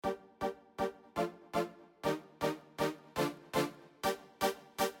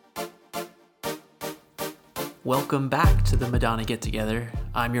Welcome back to the Madonna Get Together.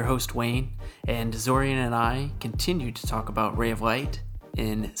 I'm your host Wayne, and Zorian and I continue to talk about Ray of Light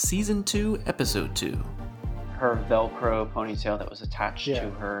in Season 2, Episode 2. Her Velcro ponytail that was attached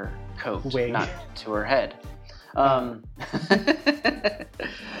to her coat, not to her head.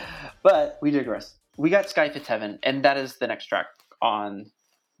 But we digress. We got Sky Fits Heaven, and that is the next track on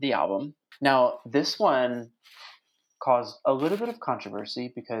the album. Now, this one caused a little bit of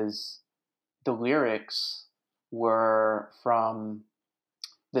controversy because the lyrics were from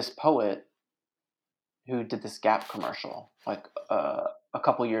this poet who did this Gap commercial like a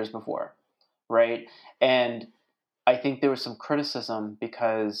couple years before, right? And I think there was some criticism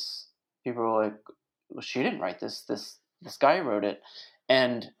because people were like, well, she didn't write this guy wrote it.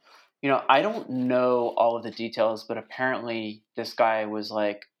 And I don't know all of the details, but apparently this guy was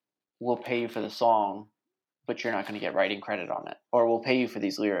like, we'll pay you for the song, but you're not going to get writing credit on it, or we'll pay you for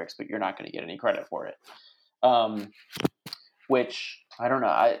these lyrics, but you're not going to get any credit for it. Which I don't know.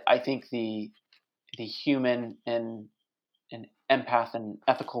 I think the human and an empath and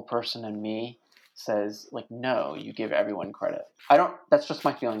ethical person in me says like, no, you give everyone credit. That's just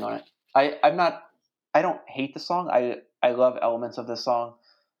my feeling on it. I don't hate the song. I love elements of this song.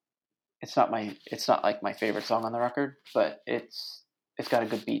 It's not like my favorite song on the record, but it's got a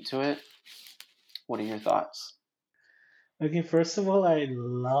good beat to it. What are your thoughts? Okay, first of all, I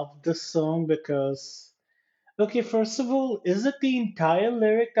love the song because. Okay, first of all, is it the entire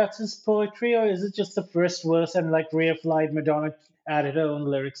lyric that's his poetry, or is it just the first verse and like Ray of Light, Madonna added her own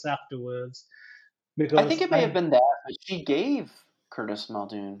lyrics afterwards? I think Because it may have been that, but she gave Curtis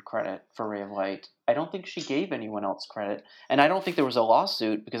Muldoon credit for Ray of Light. I don't think she gave anyone else credit. And I don't think there was a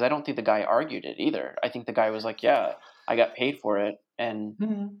lawsuit because I don't think the guy argued it either. I think the guy was like, yeah, I got paid for it. And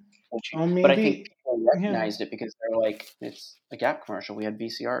or but I think maybe, people yeah. recognized it because they're like, it's a Gap commercial. We had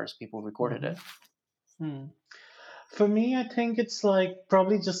VCRs. People recorded it. Hmm. For me, I think it's like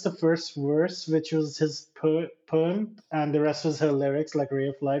probably just the first verse, which was his poem, and the rest was her lyrics, like Ray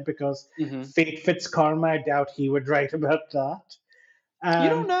of Light, because Mm-hmm. Fate Fits Karma, I doubt he would write about that. You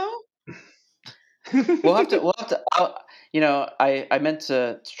don't know. We'll have to. I meant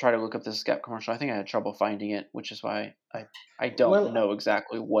to try to look up this Gap commercial. I think I had trouble finding it, which is why I don't well, know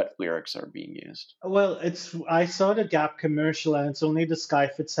exactly what lyrics are being used. Well, it's I saw the Gap commercial and it's only the Sky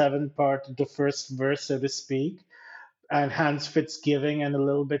Fits Heaven part, the first verse, so to speak, and Hands Fits Giving and a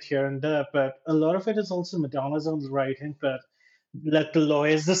little bit here and there. But a lot of it is also Madonna's own writing, but let the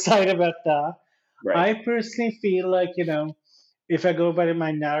lawyers decide about that. Right. I personally feel like, if I go by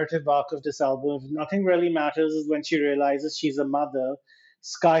my narrative arc of this album, nothing really matters is when she realizes she's a mother.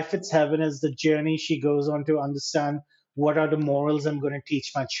 Sky Fits Heaven is the journey she goes on to understand what are the morals I'm going to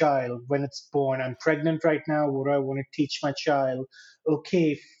teach my child when it's born. I'm pregnant right now. What do I want to teach my child?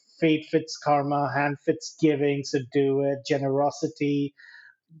 Okay, fate fits karma, hand fits giving, so do it. Generosity,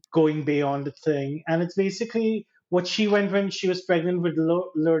 going beyond the thing. And it's basically what she went when she was pregnant with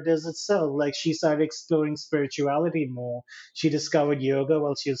Lourdes itself. Like she started exploring spirituality more. She discovered yoga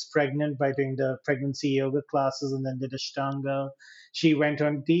while she was pregnant by doing the pregnancy yoga classes and then did Ashtanga. She went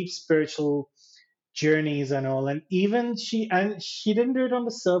on deep spiritual journeys and all. And she didn't do it on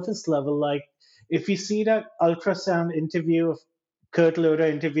the surface level. Like if you see that ultrasound interview of Kurt Loder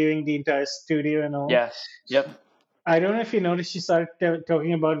interviewing the entire studio and all, Yes. Yep. I don't know if you noticed, she started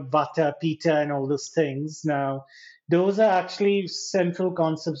talking about Vata, Pitta, and all those things. Now, those are actually central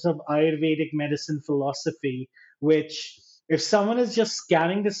concepts of Ayurvedic medicine philosophy, which, if someone is just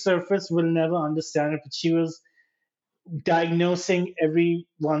scanning the surface, will never understand it. But she was diagnosing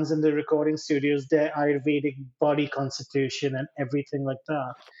everyone's in the recording studios, their Ayurvedic body constitution, and everything like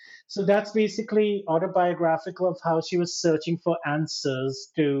that. So that's basically autobiographical of how she was searching for answers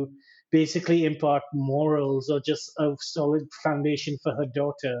to basically impart morals or just a solid foundation for her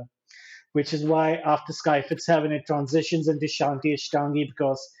daughter, which is why after Sky Fits Heaven, it transitions into Shanti Ashtangi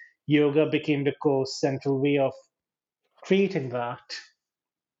because yoga became the core central way of creating that.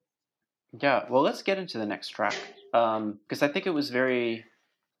 Yeah. Well, let's get into the next track because I think it was very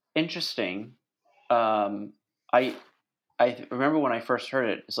interesting. Um, I I remember when I first heard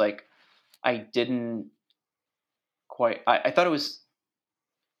it. It's like I didn't quite. I thought it was.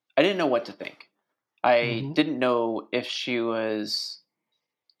 I didn't know what to think. I Hmm. didn't know if she was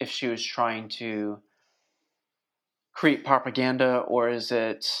trying to create propaganda, or is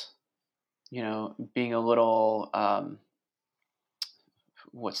it being a little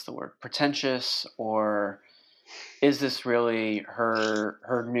what's the word, pretentious, or is this really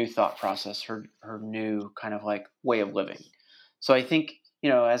her new thought process, her new kind of like way of living? So I think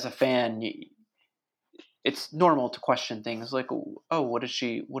as a fan, it's normal to question things like, oh, what is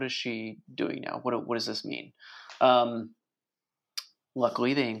she doing now? What does this mean? Um,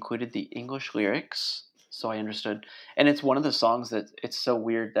 Luckily, they included the English lyrics, so I understood. And it's one of the songs that it's so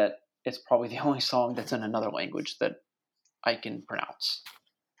weird that it's probably the only song that's in another language that I can pronounce.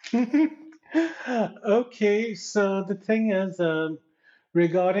 Okay, so the thing is,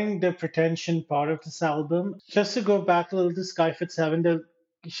 regarding the pretension part of this album, just to go back a little to Sky Fit 7,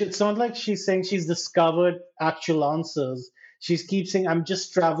 it's not like she's saying she's discovered actual answers. She keeps saying, I'm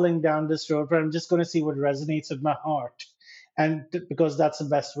just traveling down this road, but I'm just going to see what resonates with my heart. And because that's the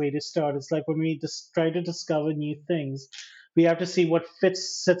best way to start. It's like when we just try to discover new things, we have to see what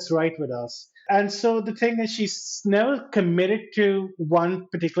sits right with us. And so the thing is, she's never committed to one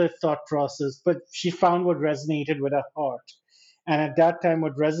particular thought process, but she found what resonated with her heart. And at that time,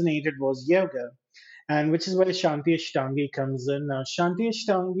 what resonated was yoga, and which is where Shanti Ashtangi comes in. Now, Shanti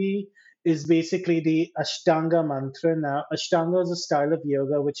Ashtangi is basically the Ashtanga mantra. Now, Ashtanga is a style of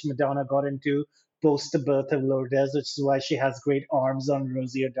yoga which Madonna got into post the birth of Lourdes, which is why she has great arms on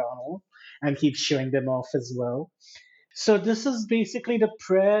Rosie O'Donnell and keeps showing them off as well. So this is basically the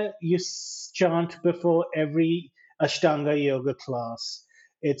prayer you chant before every Ashtanga yoga class.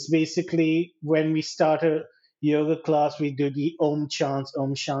 It's basically when we start a yoga class, we do the Om chants,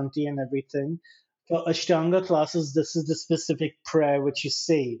 Om Shanti, and everything. For Ashtanga classes, this is the specific prayer which you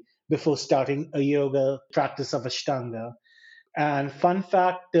say before starting a yoga practice of Ashtanga. And fun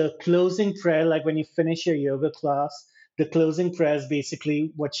fact, the closing prayer, like when you finish your yoga class, the closing prayer is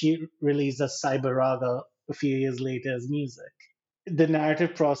basically what she released as Cyber a few years later as music. The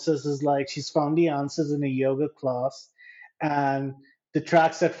narrative process is like she's found the answers in a yoga class, and the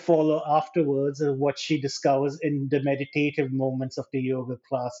tracks that follow afterwards are what she discovers in the meditative moments of the yoga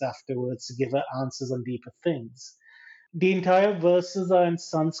class afterwards to give her answers on deeper things. The entire verses are in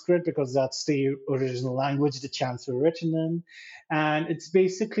Sanskrit because that's the original language the chants were written in. And it's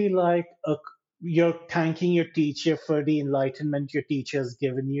basically like you're thanking your teacher for the enlightenment your teacher has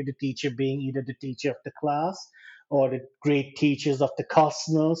given you, the teacher being either the teacher of the class or the great teachers of the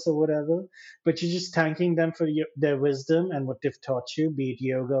cosmos or whatever. But you're just thanking them for their wisdom and what they've taught you, be it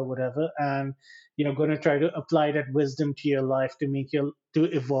yoga or whatever. And you're going to try to apply that wisdom to your life to to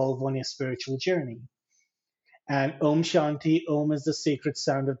evolve on your spiritual journey. And Om Shanti, Om is the sacred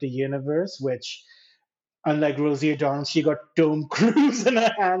sound of the universe, which, unlike Rosie O'Donnell, she got Tom Cruise in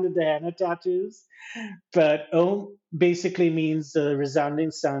her hand with the henna tattoos. But Om basically means the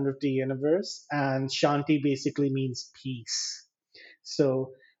resounding sound of the universe, and Shanti basically means peace.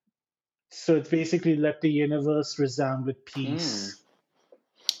 So, so it's basically let the universe resound with Mm. peace.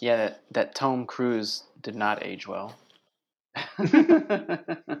 Yeah, that Tom Cruise did not age well.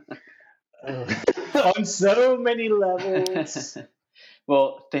 On so many levels.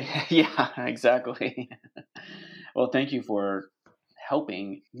 Well, yeah, exactly. Well, thank you for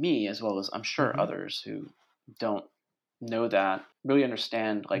helping me as well as I'm sure Hmm. others who don't know that really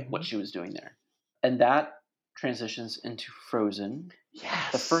understand like what Hmm. she was doing there. And that transitions into Frozen,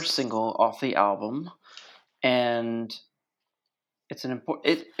 the first Yes. single off the album, and it's an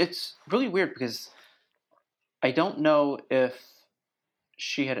important. It's really weird because I don't know if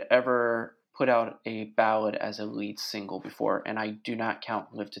she had ever put out a ballad as a lead single before, and I do not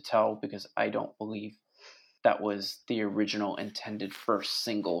count Live to Tell because I don't believe that was the original intended first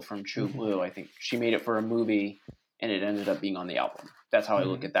single from True Hmm. Blue. I think she made it for a movie and it ended up being on the album. That's how I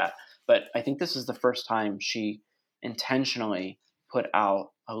look Hmm. at that. But I think this is the first time she intentionally put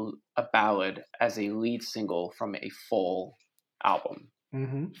out a ballad as a lead single from a full album.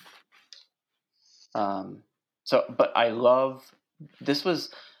 Hmm. But I love this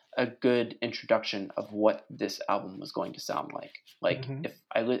was a good introduction of what this album was going to sound like. Like Hmm.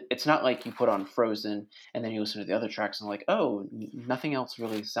 it's not like you put on Frozen and then you listen to the other tracks and like, oh, nothing else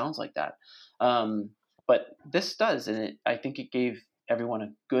really sounds like that. But this does, and I think it gave everyone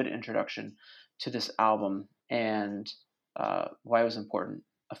a good introduction to this album and why it was important.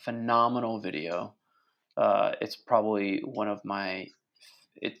 A phenomenal video. It's probably one of my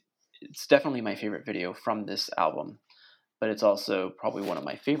it, it's definitely my favorite video from this album, but it's also probably one of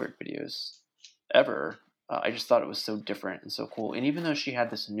my favorite videos ever. I just thought it was so different and so cool. And even though she had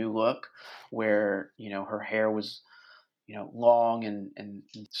this new look where, her hair was, long and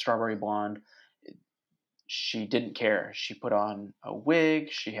strawberry blonde, she didn't care. She put on a wig,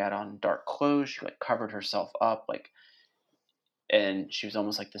 she had on dark clothes, she like covered herself up like and she was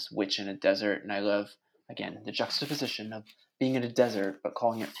almost like this witch in a desert. And I love again the juxtaposition of being in a desert but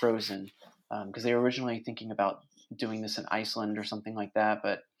calling it frozen because they were originally thinking about doing this in Iceland or something like that,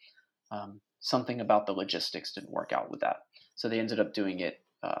 but something about the logistics didn't work out with that. So they ended up doing it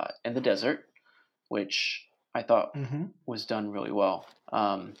in the desert. which I thought Mm-hmm. was done really well.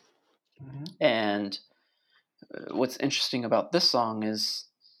 Mm-hmm. And what's interesting about this song is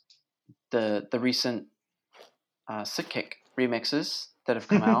the recent Sick Kick remixes that have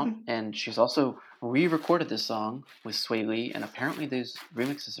come out, and she's also re-recorded this song with Sway Lee, and apparently those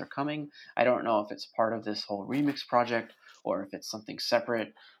remixes are coming. I don't know if it's part of this whole remix project or if it's something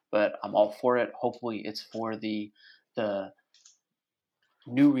separate, but I'm all for it. Hopefully, it's for the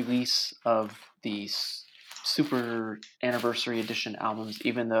new release of the super anniversary edition albums,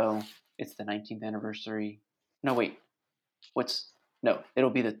 even though it's the 19th anniversary. No, wait, what's no? It'll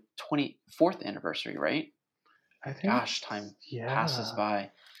be the 24th anniversary, right? I think Gosh, time it's passes yeah.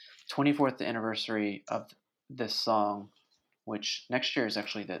 by. 24th anniversary of this song, which next year is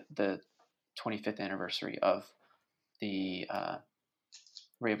actually the 25th anniversary of the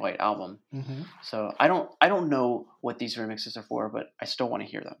Ray of Light album. Mm-hmm. So I don't know what these remixes are for, but I still want to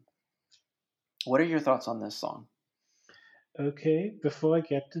hear them. What are your thoughts on this song? Okay, before I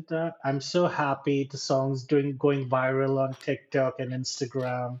get to that, I'm so happy the song's doing going viral on TikTok and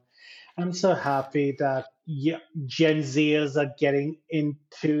Instagram. I'm so happy that Gen Zers are getting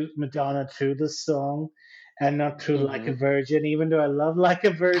into Madonna through the song and not through Like a Mm-hmm. Virgin, even though I love Like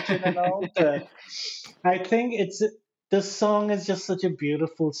a Virgin and all. But I think this song is just such a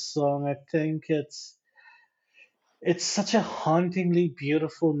beautiful song. I think it's such a hauntingly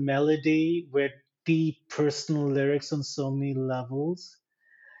beautiful melody with deep personal lyrics on so many levels.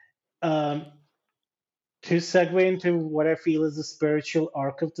 Um, to segue into what I feel is the spiritual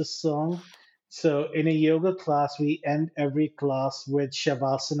arc of the song. So, in a yoga class, we end every class with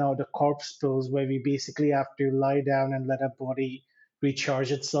Shavasana or the corpse pose, where we basically have to lie down and let our body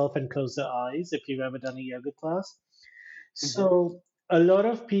recharge itself and close the eyes, if you've ever done a yoga class. Mm-hmm. So, a lot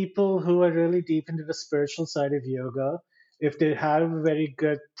of people who are really deep into the spiritual side of yoga, if they have a very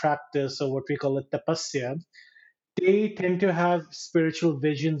good practice or what we call it tapasya, they tend to have spiritual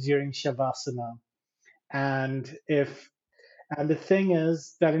visions during Shavasana. And if and the thing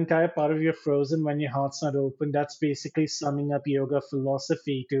is, that entire part of your frozen when your heart's not open, that's basically summing up yoga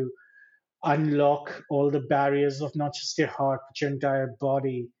philosophy to unlock all the barriers of not just your heart, but your entire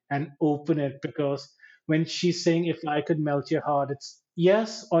body and open it. Because when she's saying, if I could melt your heart, it's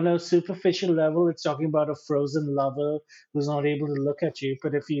yes, on a superficial level, it's talking about a frozen lover who's not able to look at you.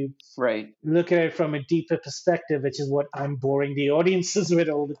 But if you Right. look at it from a deeper perspective, which is what I'm boring the audiences with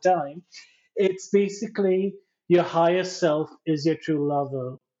all the time, it's basically your higher self is your true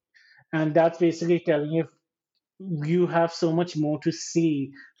lover. And that's basically telling you you have so much more to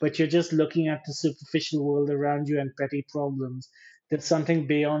see, but you're just looking at the superficial world around you and petty problems. There's something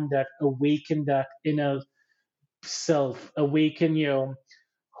beyond that. Awaken that inner self, awaken your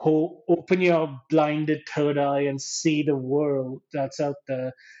open your blinded third eye and see the world that's out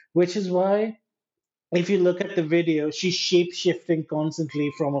there, which is why if you look at the video, she's shape shifting constantly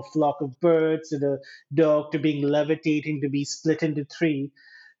from a flock of birds to the dog to being levitating to be split into three.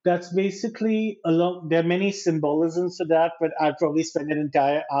 That's basically a lot. There are many symbolisms to that, but I'd probably spend an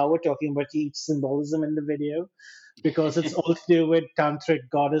entire hour talking about each symbolism in the video because it's all to do with tantric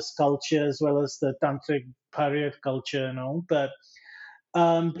goddess culture as well as the tantric period culture and all. But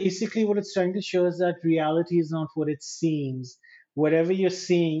basically, what it's trying to show is that reality is not what it seems. Whatever you're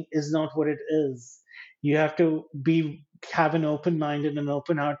seeing is not what it is. You have to be have an open mind and an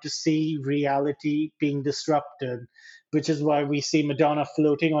open heart to see reality being disrupted, which is why we see Madonna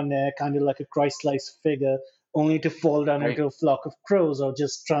floating on there, kind of like a Christ-like figure, only to fall down Right. into a flock of crows or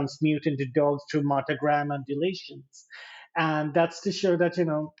just transmute into dogs through martygram undulations. And that's to show that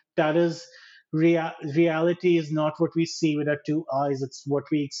that is reality is not what we see with our two eyes, it's what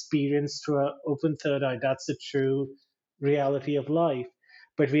we experience through our open third eye. That's the true reality of life.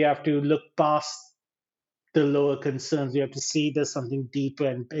 But we have to look past the lower concerns. We have to see there's something deeper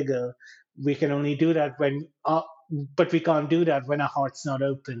and bigger. We can only do that but we can't do that when our heart's not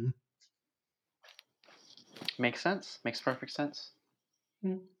open. Makes sense. Makes perfect sense.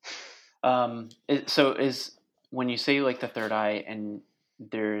 Mm. So is when you say like the third eye and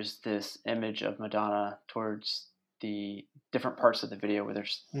there's this image of Madonna towards the different parts of the video where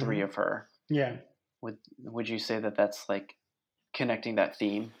there's three Mhm. of her, Yeah. would you say that that's like connecting that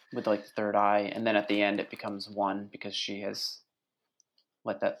theme with like the third eye, and then at the end it becomes one because she has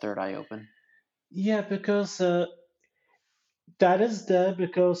let that third eye open? Yeah, because that is there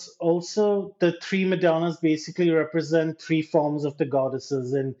because also the three Madonnas basically represent three forms of the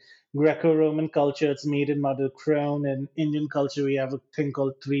goddesses. In Greco-Roman culture, it's Maiden, Mother, Crone. In Indian culture, we have a thing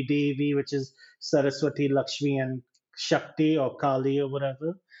called Three Devi, which is Saraswati, Lakshmi, and Shakti or Kali or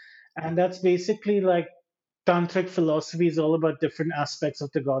whatever. And that's basically like tantric philosophy is all about different aspects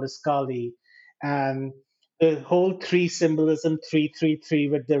of the goddess Kali. And the whole three symbolism, 333,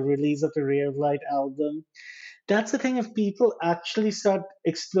 with the release of the Ray of Light album. That's the thing. If people actually start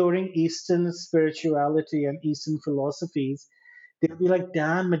exploring Eastern spirituality and Eastern philosophies, they'll be like,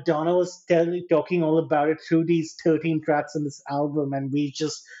 damn, Madonna was talking all about it through these 13 tracks on this album. And we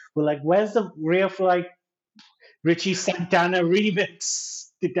just were like, where's the Ray of Light Richie Santana remix?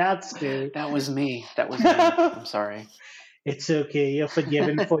 Did that do? That was me. That was me. I'm sorry. It's okay. You're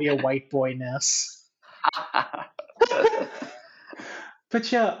forgiven for your white boyness.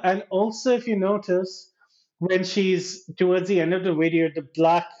 But yeah, and also if you notice, when she's towards the end of the video, the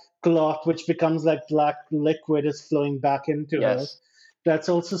black cloth, which becomes like black liquid, is flowing back into her. Yes. That's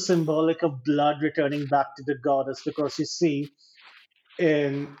also symbolic of blood returning back to the goddess, because you see,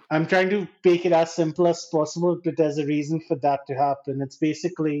 and I'm trying to make it as simple as possible, but there's a reason for that to happen. It's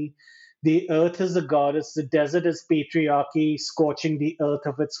basically the earth is the goddess, the desert is patriarchy, scorching the earth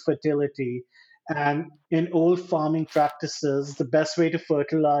of its fertility. And in old farming practices, the best way to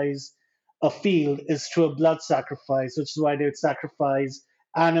fertilize a field is through a blood sacrifice, which is why they would sacrifice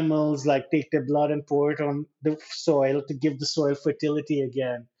animals, like take their blood and pour it on the soil to give the soil fertility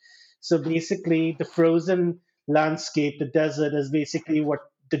again. So basically, the frozen landscape, the desert, is basically what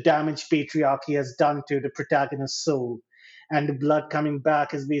the damage patriarchy has done to the protagonist's soul. And the blood coming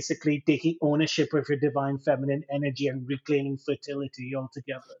back is basically taking ownership of your divine feminine energy and reclaiming fertility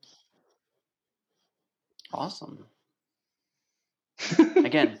altogether. Awesome.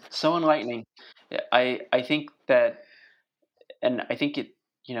 Again, so enlightening. I think that, and I think it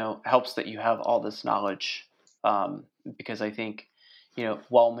helps that you have all this knowledge, because I think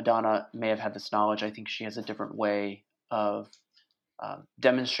while Madonna may have had this knowledge, I think she has a different way of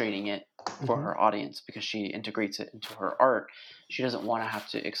demonstrating it for Mhm. her audience, because she integrates it into her art. She doesn't want to have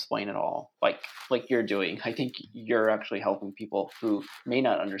to explain it all like you're doing. I think you're actually helping people who may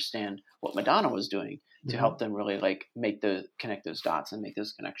not understand what Madonna was doing to Mhm. help them really connect those dots and make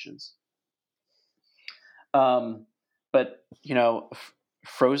those connections. But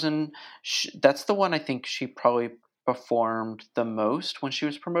Frozen, that's the one I think she probably performed the most when she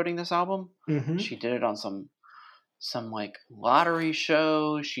was promoting this album. Mhm. She did it on some like lottery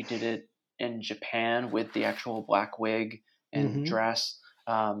show. She did it in Japan with the actual black wig and Mhm. dress.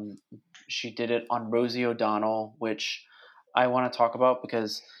 Um, she did it on Rosie O'Donnell, which I want to talk about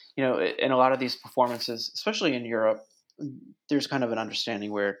because in a lot of these performances, especially in Europe, there's kind of an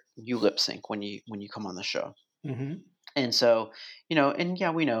understanding where you lip sync when you come on the show. Mhm. And so, and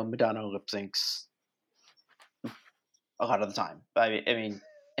yeah, we know Madonna lip syncs a lot of the time. I mean,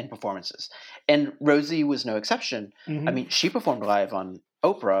 in performances, and Rosie was no exception. I Mhm. mean, she performed live on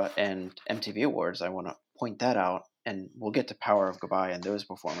Oprah and MTV Awards. I want to point that out, and we'll get to Power of Goodbye and those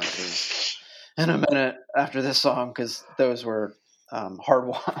performances in a minute after this song, because those were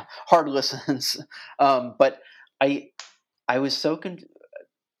hard listens. But I I was so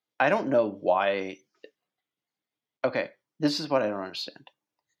I don't know why. Okay, this is what I don't understand.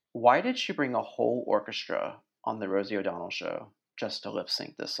 Why did she bring a whole orchestra on the Rosie O'Donnell show just to lip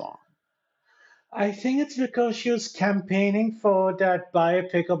sync this song? I think it's because she was campaigning for that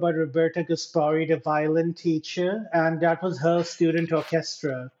biopic about Roberta Gaspari, the violin teacher, and that was her student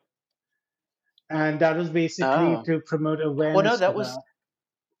orchestra. And that was basically Oh, to promote well, no, awareness for that.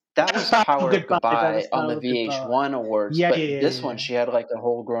 that was Oh, Power of goodbye. That Goodbye was on the power goodbye. VH1 awards, Yeah, yeah, but yeah, this yeah. one she had like a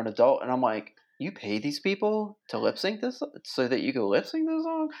whole grown adult, and I'm like, you pay these people to lip sync this so that you can lip sync this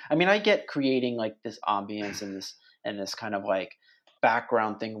song? I mean, I get creating like this ambience and this kind of like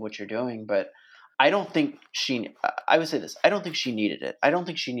background thing of what you're doing, but I don't think I would say this. I don't think she needed it. I don't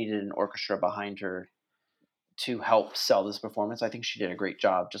think she needed an orchestra behind her to help sell this performance. I think she did a great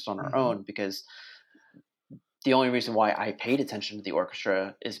job just on her Hmm. own, because the only reason why I paid attention to the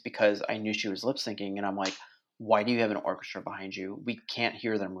orchestra is because I knew she was lip syncing, and I'm like, why do you have an orchestra behind you? We can't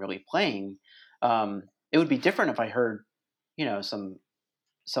hear them really playing. It would be different if I heard,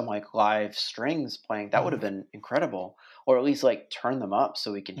 some like live strings playing. That would have Hmm. been incredible, or at least like turn them up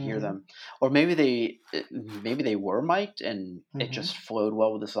so we can hear Hmm. them. Or maybe they were mic'd and it Hmm. just flowed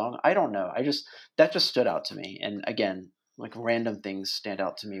well with the song. I don't know. That just stood out to me. And again, like random things stand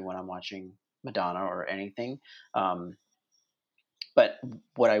out to me when I'm watching Madonna or anything. Um, but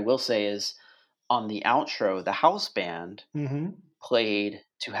what I will say is, on the outro, the house band Hmm. played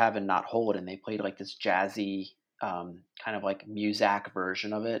 "To Have and Not Hold," and they played like this jazzy, kind of like Muzak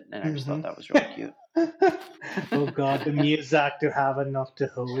version of it, and I just Hmm. thought that was really cute. Oh God, the music to have enough to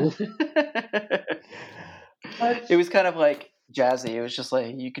hold. But It was kind of like jazzy. It was just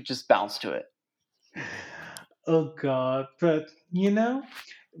like you could just bounce to it. oh God, but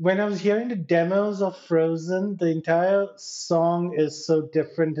When I was hearing the demos of Frozen, the entire song is so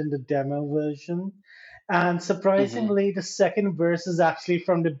different in the demo version. And Mm-hmm. surprisingly, the second verse is actually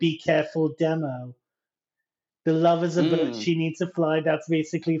from the Be Careful demo. The love is a bird, Mm, she needs to fly. That's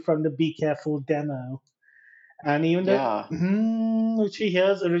basically from the Be Careful demo. And even the yeah. which he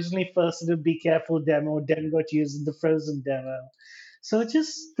hears originally first in the Be Careful demo, then got used in the Frozen demo. So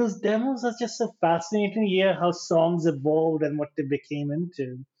just those demos are just so fascinating to hear how songs evolved and what they became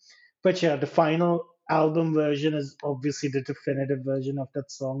into. But yeah, the final album version is obviously the definitive version of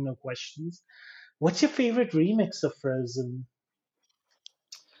that song, no questions. What's your favorite remix of Frozen?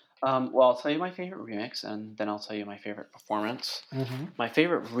 Well, I'll tell you my favorite remix, and then I'll tell you my favorite performance. Mm-hmm. My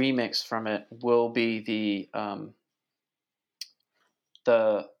favorite remix from it will be the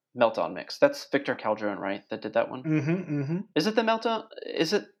Meltdown mix. That's Victor Calderon, right? That did that one. Mm-hmm. Mm-hmm. Is it the Meltdown?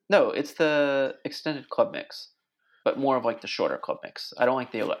 Is it? No, it's the extended club mix, but more of like the shorter club mix. I don't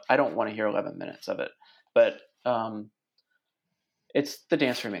like I don't want to hear 11 minutes of it, but it's the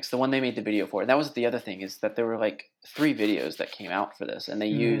dance remix, the one they made the video for. And that was the other thing is that there were like 3 videos that came out for this, and they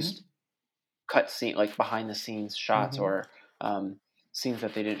Mm-hmm. used cut scene like behind the scenes shots Mm-hmm. or scenes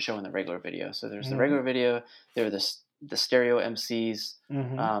that they didn't show in the regular video. So there's the Mm-hmm. regular video, there were the stereo MCs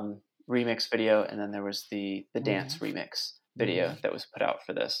Mm-hmm. remix video, and then there was the dance Mm-hmm. remix Mm-hmm. video that was put out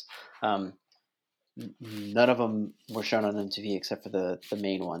for this. Um, None of them were shown on MTV except for the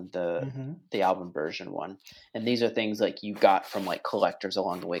main one, Mm-hmm. the album version one. And these are things like you got from like collectors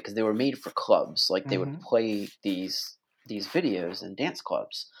along the way because they were made for clubs. Like they would Mm-hmm. play these videos in dance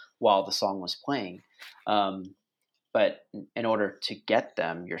clubs while the song was playing. But in order to get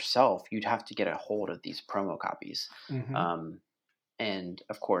them yourself, you'd have to get a hold of these promo copies. Mm-hmm. Um, and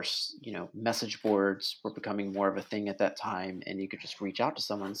of course, message boards were becoming more of a thing at that time, and you could just reach out to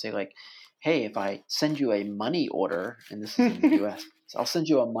someone and say like, hey, if I send you a money order, and this is in the US, so I'll send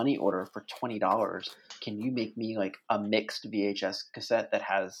you a money order for $20, can you make me like a mixed VHS cassette that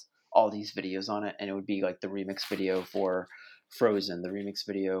has all these videos on it? And it would be like the remix video for Frozen, the remix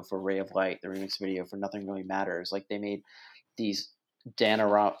video for Ray of Light, the remix video for Nothing Really Matters. Like they made these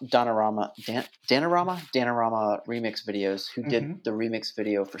Danarama remix videos who did Mm-hmm. the remix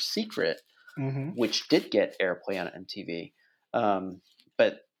video for Secret, Mm-hmm. which did get airplay on MTV.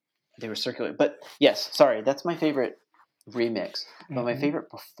 But they were circulating. But yes, sorry, that's my favorite remix. But my Mm-hmm. favorite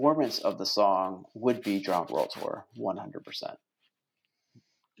performance of the song would be Drowned World Tour, 100%.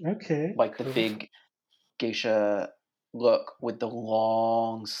 Okay, Like the cool. big geisha look with the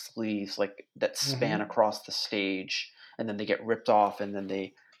long sleeves like that span Mm-hmm. across the stage, and then they get ripped off, and then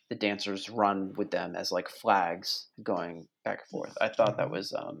the dancers run with them as like flags going back and forth. I thought that Mm-hmm.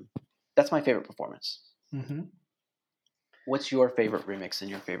 was that's my favorite performance. Mm-hmm. What's your favorite remix and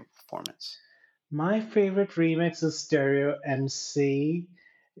your favorite performance? My favorite remix is Stereo MC,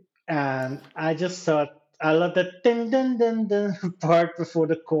 and I just thought I love that dun dun dun dun part before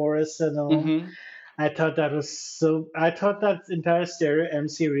the chorus and all. Mm-hmm. I thought that was so. I thought that entire Stereo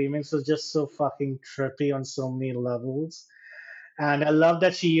MC remix was just so fucking trippy on so many levels, and I love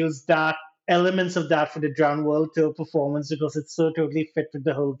that she used that elements of that for the Drown World Tour performance because it's so totally fit with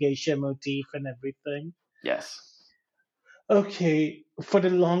the whole geisha motif and everything. Yes. Okay, for the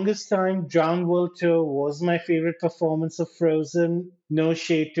longest time, Drowned World Tour was my favorite performance of Frozen. No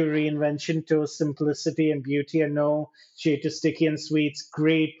shade to Reinvention Tour simplicity and beauty, and no shade to Sticky and Sweet's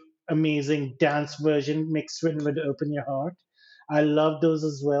great, amazing dance version mixed in with Open Your Heart. I love those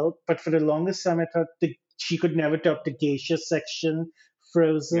as well. But for the longest time, I thought she could never top the Geisha section,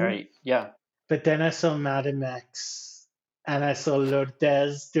 Frozen. Right. Yeah. But then I saw Madame X and I saw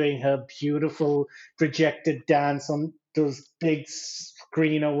Lourdes doing her beautiful projected dance on those big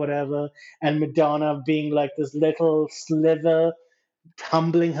screen or whatever, and Madonna being like this little sliver,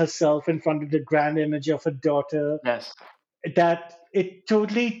 humbling herself in front of the grand image of her daughter. Yes. That it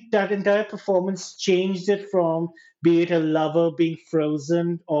totally, that entire performance changed it from be it a lover being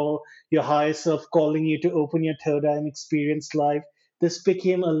frozen or your higher self calling you to open your third eye and experience life. This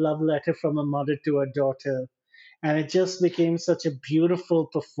became a love letter from a mother to her daughter, and it just became such a beautiful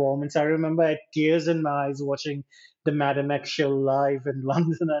performance. I remember I had tears in my eyes watching the Madame X show live in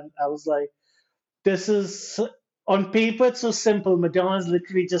London, and I was like, this is on paper it's so simple. Madonna's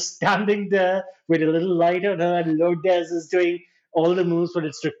literally just standing there with a little light on her, and Lourdes is doing all the moves, but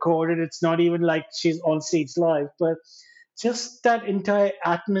it's recorded. It's not even like she's on stage live, but just that entire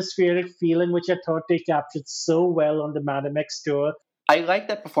atmospheric feeling, which I thought they captured so well on the Madame X tour. I like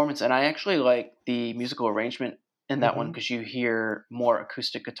that performance, and I actually like the musical arrangement in that one Mm-hmm, because you hear more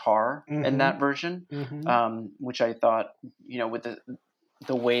acoustic guitar in mm-hmm, that version, mm-hmm, which I thought, with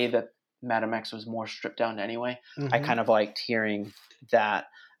the way that Madam X was more stripped down anyway. I Mm-hmm. kind of liked hearing that.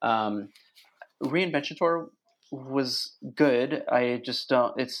 Reinvention Tour was good. I just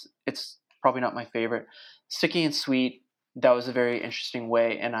don't. It's probably not my favorite. Sticky and Sweet. That was a very interesting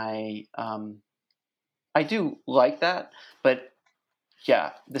way, and I do like that. But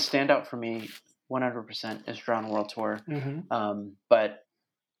yeah, the standout for me, 100% is Drown World Tour. Mm-hmm. But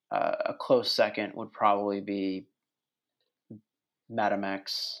a close second would probably be Madam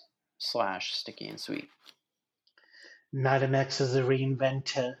X / Sticky and Sweet. Madam X is a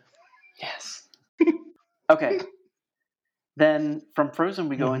reinventor. Yes. Okay. Then from Frozen,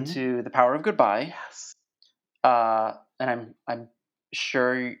 we go Mm-hmm. into The Power of Goodbye. Yes. And I'm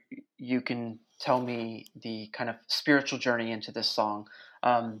sure you can tell me the kind of spiritual journey into this song.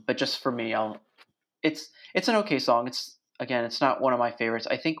 But just for me, it's an okay song. It's not one of my favorites.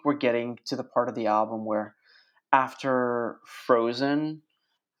 I think we're getting to the part of the album where after Frozen,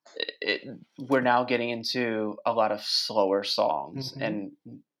 we're now getting into a lot of slower songs, Mm-hmm.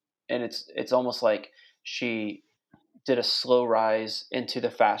 and it's almost like she did a slow rise into the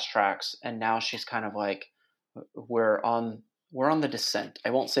fast tracks, and now she's kind of like we're on we're on the descent. I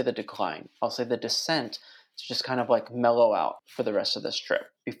won't say the decline. I'll say the descent to just kind of like mellow out for the rest of this trip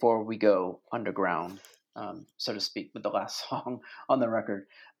before we go underground, so to speak, with the last song on the record.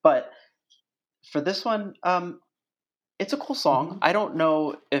 But for this one, it's a cool song. Mm-hmm. I don't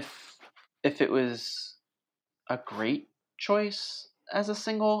know if it was a great choice as a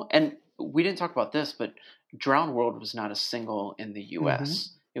single. And we didn't talk about this, but Drowned World was not a single in the Mm-hmm.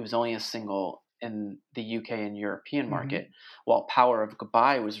 US. It was only a single in the UK and European Mm-hmm. market, while Power of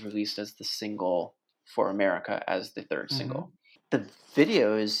Goodbye was released as the single for America as the third Mm-hmm. single. The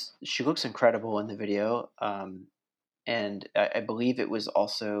video she looks incredible in the video. And I believe it was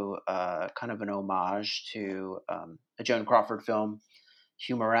also kind of an homage to a Joan Crawford film,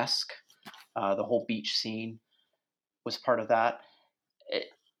 Humoresque. The whole beach scene was part of that. It,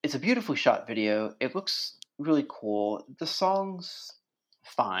 it's a beautifully shot video. It looks really cool. The song's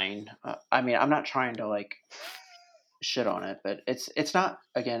fine. I mean, I'm not trying to like shit on it, but it's not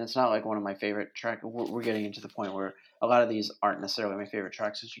again. It's not like one of my favorite tracks. We're getting into the point where a lot of these aren't necessarily my favorite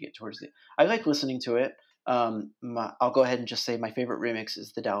tracks as you get towards the. I like listening to it. I'll go ahead and just say my favorite remix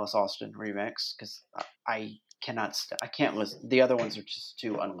is the Dallas Austin remix because I cannot. I can't listen. The other ones are just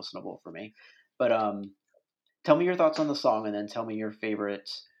too unlistenable for me. But tell me your thoughts on the song, and then tell me your favorite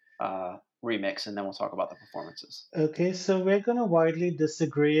uh, remix, and then we'll talk about the performances. Okay, so we're gonna widely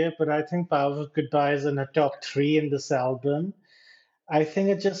disagree, but I think Power of Goodbye is in the top three in this album. I think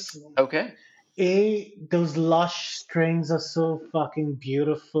it just Okay. those lush strings are so fucking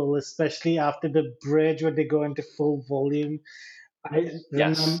beautiful, especially after the bridge where they go into full volume. I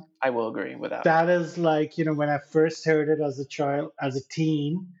Yes, remember I will agree with that. that is like, when I first heard it as a child, as a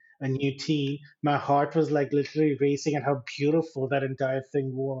teen, a new teen, my heart was like literally racing at how beautiful that entire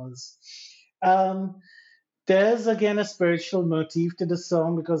thing was. Um, there's again a spiritual motif to the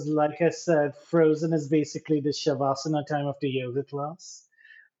song because, like I said, Frozen is basically the Shavasana time of the yoga class,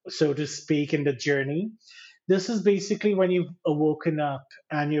 so to speak, in the journey. This is basically when you've awoken up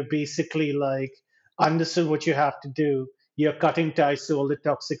and you're basically like understood what you have to do. You're cutting ties to all the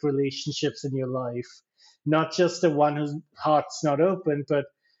toxic relationships in your life, not just the one whose heart's not open, but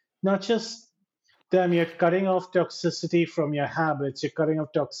not just them. You're cutting off toxicity from your habits. You're cutting off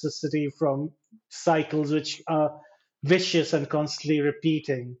toxicity from cycles which are vicious and constantly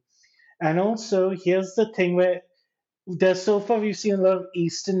repeating. And also, here's the thing where there's so far we've seen a lot of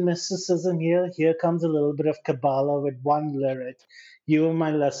Eastern mysticism here. Here comes a little bit of Kabbalah with one lyric. You were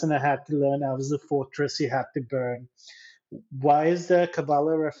my lesson I had to learn. I was the fortress you had to burn. Why is there a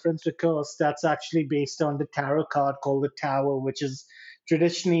Kabbalah reference? Because that's actually based on the tarot card called the Tower, which is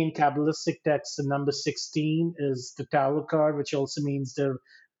traditionally in Kabbalistic texts, the number 16 is the Tower card, which also means the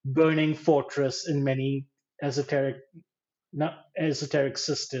burning fortress in many esoteric not esoteric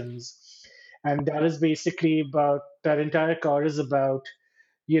systems. And that is basically about that entire card is about,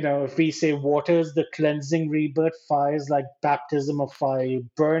 if we say water is the cleansing rebirth, fire is like baptism of fire. You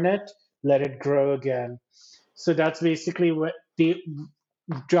burn it, let it grow again. So that's basically what the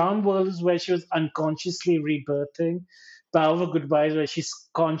drowned world is where she was unconsciously rebirthing. Power of Goodbye is where she's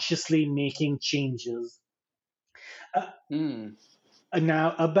consciously making changes. Uh, Mm.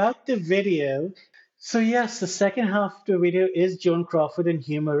 Now, about the video, so yes, the second half of the video is Joan Crawford and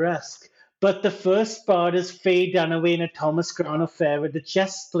humoresque, but the first part is Faye Dunaway in a Thomas Crown affair with the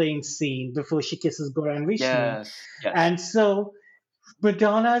chess playing scene before she kisses Goran Vishnu. Yes. Yes. And so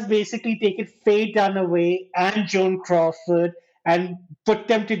Madonna has basically taken Faye Dunaway and Joan Crawford and put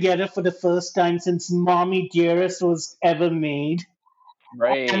them together for the first time since Mommy Dearest was ever made.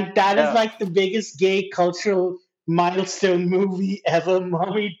 Right. And that is Yeah. like the biggest gay cultural milestone movie ever,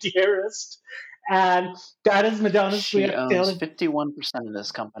 Mommy Dearest. And that is Madonna's way She of owns telling. 51% of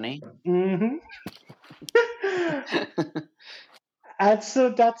this company. Hmm. And so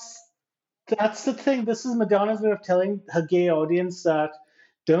that's the thing. This is Madonna's way of telling her gay audience that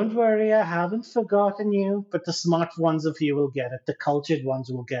don't worry, I haven't forgotten you, but the smart ones of you will get it. The cultured ones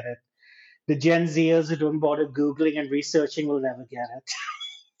will get it. The Gen Zers who don't bother Googling and researching will never get it.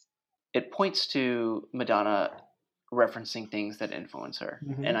 It points to Madonna referencing things that influence her.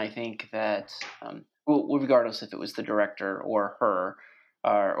 And Hmm. I think that, well, regardless if it was the director or her,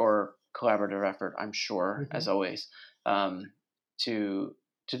 or collaborative effort, I'm sure, as Hmm. always, um, to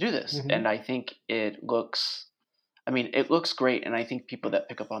to do this. Hmm. And I think it looks. I mean, it looks great, and I think people that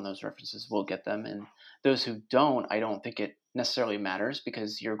pick up on those references will get them. And those who don't, I don't think it necessarily matters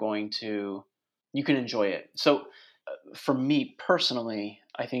because you can enjoy it. So, for me personally,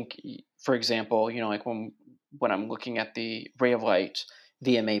 I think, for example, like when I'm looking at the Ray of Light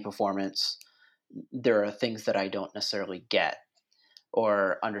VMA performance, there are things that I don't necessarily get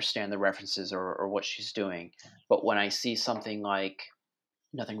or understand the references or what she's doing. But when I see something like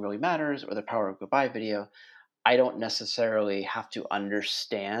Nothing Really Matters or the Power of Goodbye video, I don't necessarily have to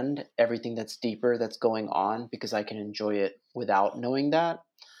understand everything that's deeper that's going on because I can enjoy it without knowing that.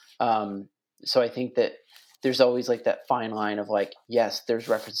 Um, so I think that there's always like that fine line of like, yes, there's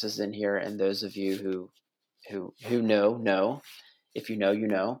references in here, and those of you who know. If you know, you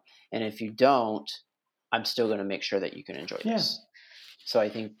know, and if you don't, I'm still going to make sure that you can enjoy Yeah. this. So I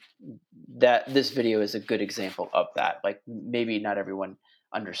think that this video is a good example of that. Like maybe not everyone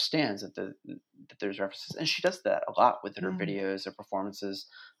understands that there's references, and she does that a lot with her Mm. videos or performances,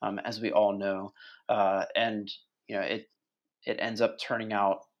 as we all know. And it ends up turning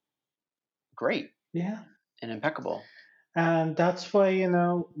out great Yeah. and impeccable. And that's why,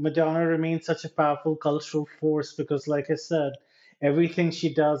 Madonna remains such a powerful cultural force because, like I said, everything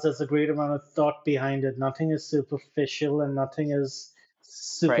she does has a great amount of thought behind it. Nothing is superficial and nothing is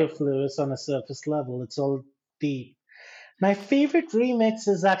Right. superfluous on a surface level. It's all deep. My favorite remix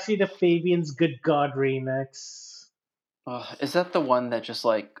is actually the Fabian's Good God remix. Is that the one that just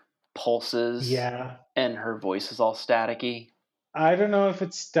like pulses Yeah. and her voice is all staticky? I don't know if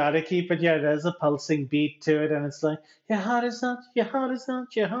it's staticky, but yeah, there's a pulsing beat to it, and it's like your heart is not, your heart is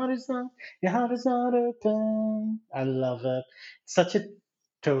not, your heart is not, your heart is not open. I love it. Such a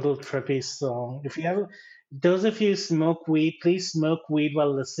total trippy song. If you ever, those of you who smoke weed, please smoke weed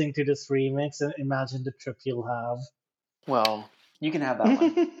while listening to this remix, and imagine the trip you'll have. Well, you can have that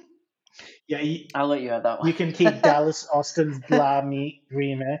one. Yeah, I'll let you have that you can one. keep Dallas Austin's Blah Me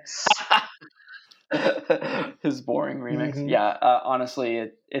remix. His boring remix. Hmm. Yeah,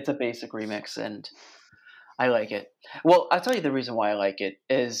 honestly, it's a basic remix, and I like it. Well, I'll tell you the reason why I like it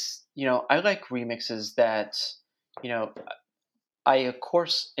is, I like remixes that, you know, I of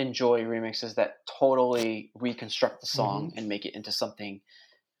course enjoy remixes that totally reconstruct the Hmm. song and make it into something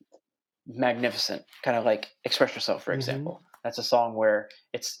magnificent, kind of like Express Yourself, for Hmm. example. That's a song where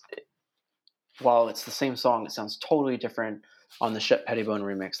while it's the same song, it sounds totally different on the Shep Pettibone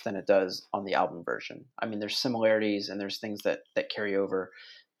remix than it does on the album version. I mean, there's similarities and there's things that carry over,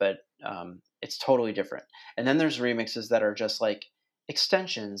 but it's totally different. And then there's remixes that are just like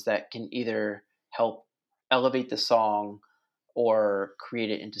extensions that can either help elevate the song or create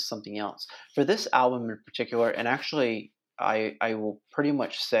it into something else. For this album in particular, and actually, I will pretty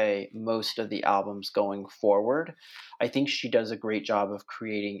much say most of the albums going forward, I think she does a great job of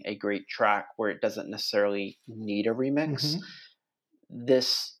creating a great track where it doesn't necessarily need a remix. Hmm.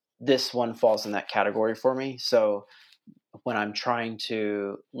 This one falls in that category for me. So when I'm trying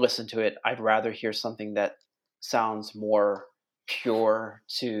to listen to it, I'd rather hear something that sounds more pure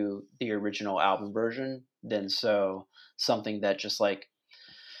to the original album version than something that just like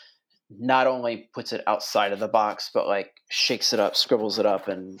not only puts it outside of the box, but like shakes it up, scribbles it up,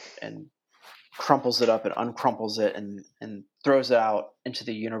 and crumples it up and uncrumples it and throws it out into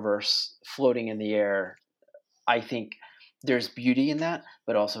the universe, floating in the air. I think there's beauty in that,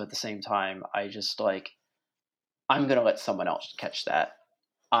 but also at the same time, I just like I'm gonna let someone else catch that.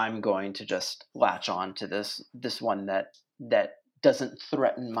 I'm going to just latch on to this one that doesn't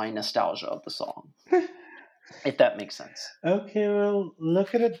threaten my nostalgia of the song, if that makes sense. Okay, well,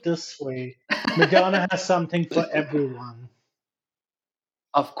 look at it this way. Madonna has something for everyone.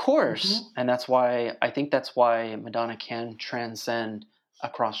 Of course, Hmm. and I think that's why Madonna can transcend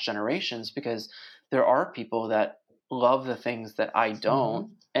across generations because there are people that love the things that I don't,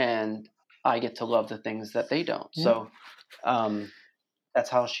 Hmm. and I get to love the things that they don't. Yeah. So that's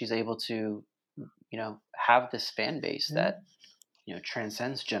how she's able to, have this fan base Yeah. that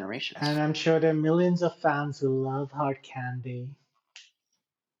transcends generations. And I'm sure there are millions of fans who love Hard Candy.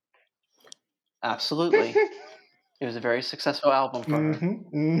 Absolutely. It was a very successful album for her.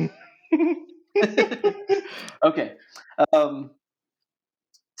 Hmm. Okay. Um,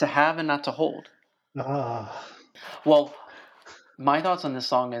 to have and not to hold. Ah. Well, my thoughts on this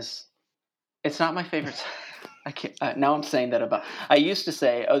song is it's not my favorite. I can't. Now I'm saying that about. I used to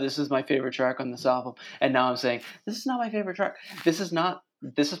say, "Oh, this is my favorite track on this album," and now I'm saying this is not my favorite track. This is not.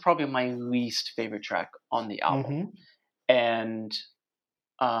 This is probably my least favorite track on the album, Hmm. and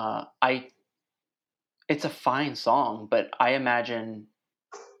I. It's a fine song, but I imagine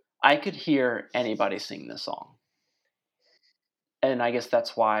I could hear anybody sing this song, and I guess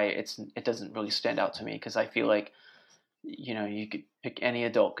that's why it doesn't really stand out to me because I feel like you could pick any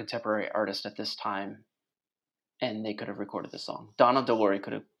adult contemporary artist at this time and they could have recorded this song. Donna Delore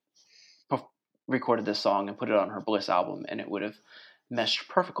could have recorded this song and put it on her Bliss album, and it would have meshed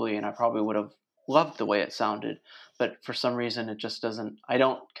perfectly, and I probably would have loved the way it sounded. But for some reason, it just doesn't. I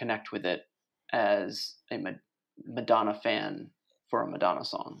don't connect with it as a Madonna fan for a Madonna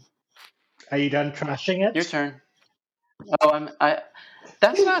song. Are you done trashing Your it? turn. Oh, I'm. I.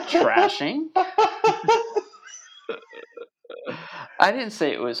 That's not trashing. I didn't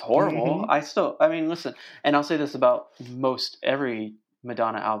say it was horrible. Hmm. I mean, listen, and I'll say this about most every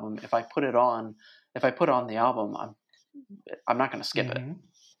Madonna album. If I put on the album, I'm not going to skip it. Hmm.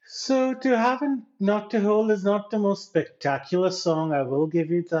 So to have and not to hold is not the most spectacular song, I will give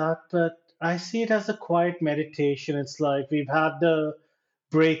you that, but I see it as a quiet meditation. It's like we've had the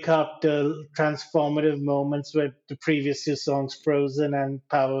breakup, the transformative moments with the previous two songs, Frozen and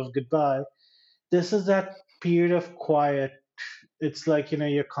Power of Goodbye. This is that period of quiet. It's like,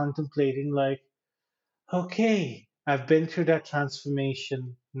 you're contemplating, like, okay, I've been through that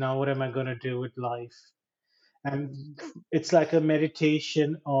transformation. Now what am I going to do with life? And it's like a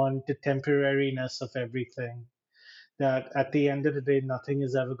meditation on the temporariness of everything. That at the end of the day, nothing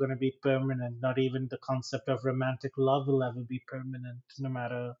is ever going to be permanent. Not even the concept of romantic love will ever be permanent, no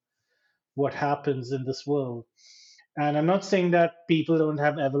matter what happens in this world. And I'm not saying that people don't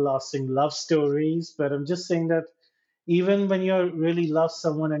have everlasting love stories, but I'm just saying that even when you really love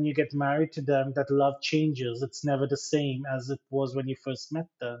someone and you get married to them, that love changes. It's never the same as it was when you first met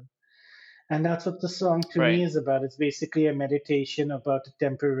them. And that's what the song to me Right. is about. It's basically a meditation about the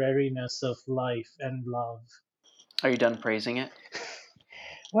temporariness of life and love. Are you done praising it?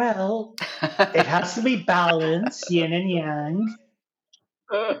 Well, it has to be balanced, yin and yang.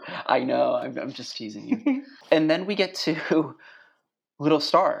 I know. I'm just teasing you. And then we get to Little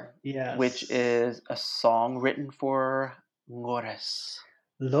Star, which Yes. is a song written for Lores.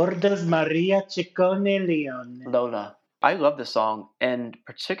 Lourdes Maria Ciccone Leone. Lola. I love the song, and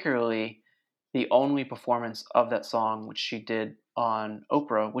particularly the only performance of that song, which she did on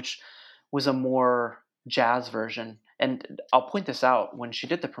Oprah, which was a more jazz version. And I'll point this out when she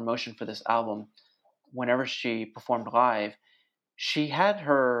did the promotion for this album, whenever she performed live, she had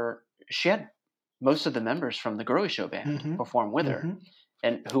most of the members from the Girly Show band Mm-hmm. perform with her, Mm-hmm.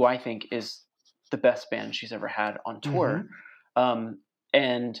 and who I think is the best band she's ever had on tour. Mm-hmm.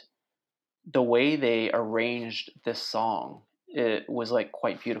 And the way they arranged this song, it was like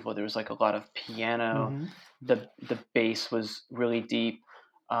quite beautiful. There was like a lot of piano. Mm-hmm. The bass was really deep,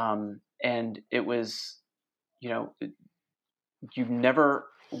 and it was you know you never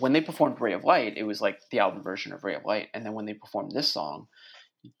when they performed Ray of Light, it was like the album version of Ray of Light, and then when they performed this song,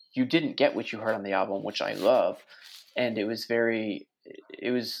 you didn't get what you heard on the album, which I love, and it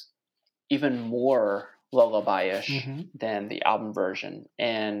was even more lullaby-ish Mm-hmm. than the album version.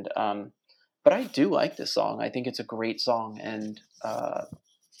 And but I do like this song. I think it's a great song, and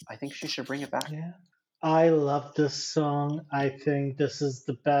I think she should bring it back. Yeah. I love this song. I think this is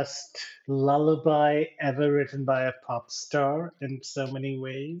the best lullaby ever written by a pop star in so many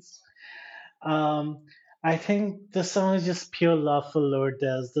ways. Um, I think the song is just pure love for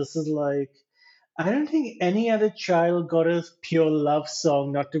Lourdes. This is like, I don't think any other child got a pure love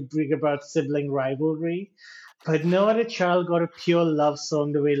song, not to bring about sibling rivalry, but no other child got a pure love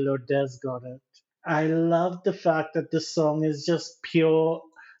song the way Lourdes got it. I love the fact that this song is just pure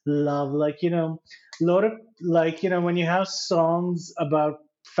love. Like, a lot of, like, when you have songs about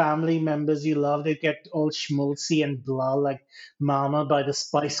family members you love, they get all schmaltzy and blah, like Mama by the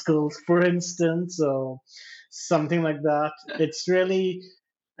Spice Girls, for instance, or something like that. It's really,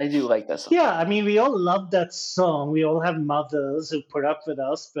 I do like that song. yeah, I mean, we all love that song. We all have mothers who put up with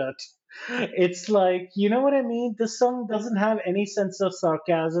us, but it's like, you know what I mean? This song doesn't have any sense of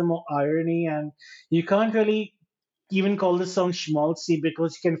sarcasm or irony, and you can't really even call this song schmaltzy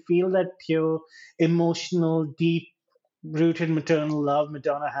because you can feel that pure emotional, deep. rooted maternal love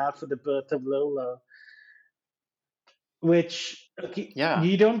Madonna had for the birth of Lola, which okay, Yeah,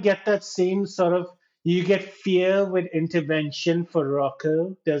 you don't get that same sort of. You get fear with intervention for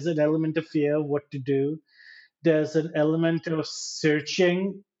Rocco. There's an element of fear of what to do. There's an element of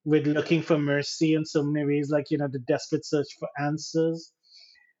searching with looking for mercy in so many ways, like the desperate search for answers.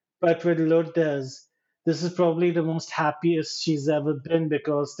 But with Lourdes, this is probably the most happiest she's ever been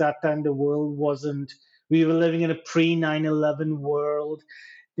because that time the world wasn't. We were living in a pre 9/11 world.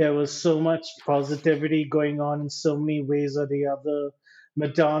 There was so much positivity going on in so many ways or the other.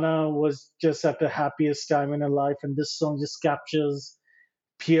 Madonna was just at the happiest time in her life, and this song just captures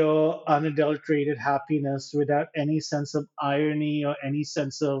pure, unadulterated happiness without any sense of irony or any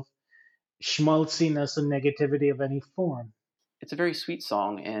sense of schmaltziness or negativity of any form. it's a very sweet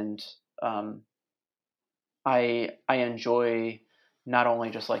song, and um, I enjoy not only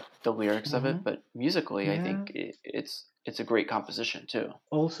just like the lyrics of it, Hmm. but musically, I Yeah. think it's a great composition too.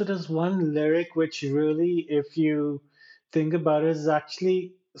 Also, there's one lyric which really, if you think about it, is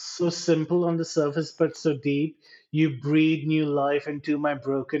actually so simple on the surface but so deep. You breathe new life into my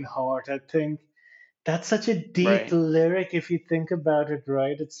broken heart. I think that's such a deep Right. lyric if you think about it,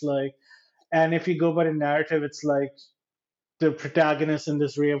 right? It's like, and if you go by the narrative, it's like the protagonist in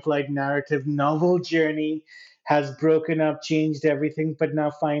this ray of light narrative novel journey has broken up, changed everything, but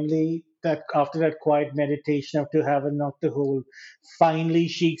now finally, that after that quiet meditation after having knocked the hole, finally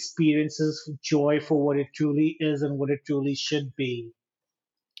she experiences joy for what it truly is and what it truly should be.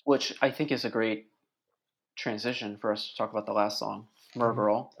 Which I think is a great transition for us to talk about the last song, Oh,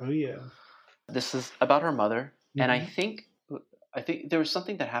 Merverl. oh yeah. This is about her mother, and Hmm. I think there was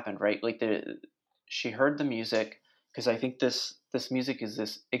something that happened, right? Like she heard the music because I think this music is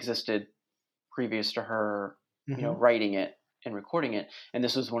this existed previous to her, Hmm. writing it and recording it, and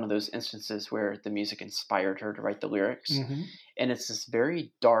this was one of those instances where the music inspired her to write the lyrics, Hmm. and it's this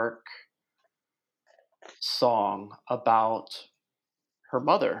very dark song about her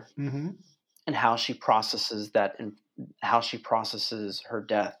mother Hmm. and how she processes that and how she processes her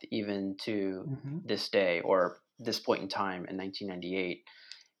death even to Hmm. this day or this point in time in 1998.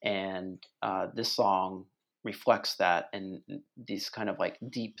 And this song reflects that and these kind of like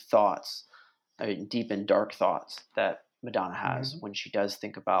deep thoughts, I mean, deep and dark thoughts that Madonna has Hmm. when she does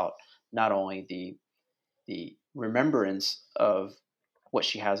think about not only the remembrance of what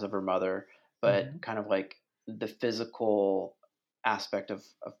she has of her mother, but Hmm. kind of like the physical aspect of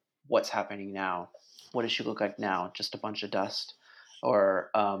what's happening now. What does she look like now? Just a bunch of dust, or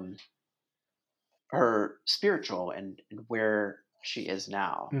her spiritual and where she is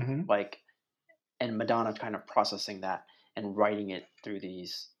now, Hmm. like, and Madonna kind of processing that and writing it through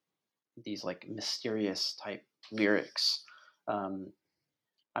these like mysterious type lyrics. Um,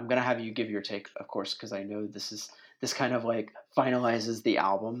 I'm gonna have you give your take, of course, because I know this kind of like finalizes the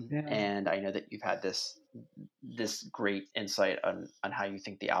album, Yeah. and I know that you've had this great insight on how you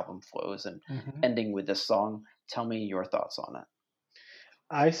think the album flows, and Hmm. ending with this song. Tell me your thoughts on it.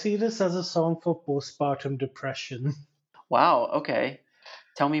 I see this as a song for postpartum depression. Wow. Okay.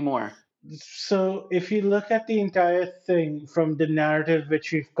 Tell me more. So, if you look at the entire thing from the narrative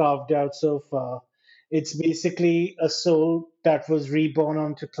which we've carved out so far, it's basically a soul that was reborn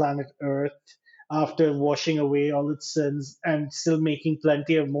onto planet Earth after washing away all its sins and still making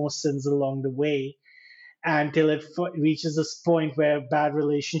plenty of more sins along the way until it reaches this point where a bad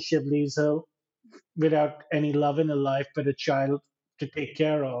relationship leaves her without any love in her life but a child to take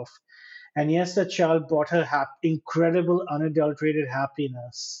care of. And yes, that child brought her incredible, unadulterated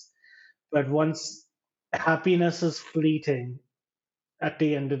happiness, but once happiness is fleeting at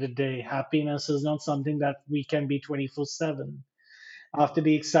the end of the day, happiness is not something that we can be 24/7. After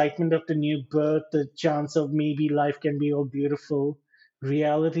the excitement of the new birth, the chance of maybe life can be all beautiful,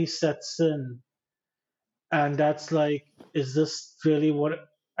 reality sets in. And that's like, is this really what?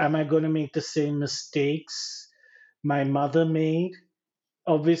 Am I going to make the same mistakes my mother made?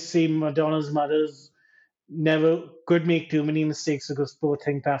 Obviously, Madonna's mother's never could make too many mistakes because poor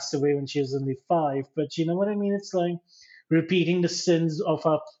thing passed away when she was only 5. But you know what I mean? It's like repeating the sins of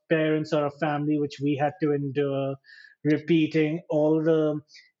our parents or our family, which we had to endure, repeating all the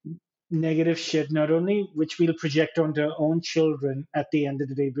negative shit, not only which we'll project onto our own children at the end of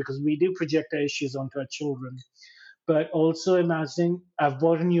the day, because we do project our issues onto our children, but also imagining I've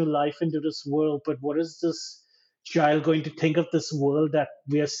brought a new life into this world, but what is this child going to think of this world that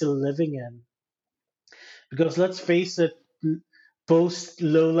we are still living in? Because let's face it, post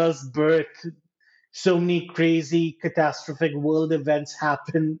Lola's birth, so many crazy, catastrophic world events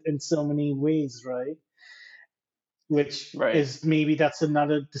happened in so many ways, right? which Right. is maybe that's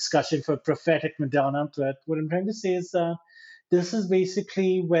another discussion for prophetic Madonna. But what I'm trying to say is this is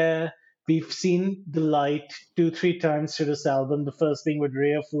basically where we've seen the light two, three times through this album. The first being with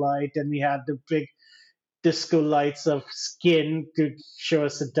Ray of Light, and we had the big disco lights of Skin to show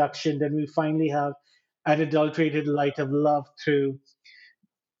us seduction. Then we finally have an adulterated light of love through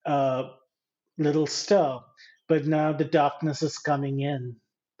uh, Little Star. But now the darkness is coming in.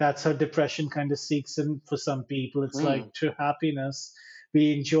 That's how depression kind of seeks in for some people. It's like Mm, through happiness,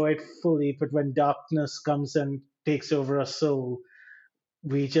 we enjoy it fully, but when darkness comes and takes over our soul,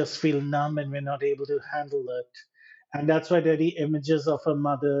 we just feel numb and we're not able to handle it. And that's why there are the images of her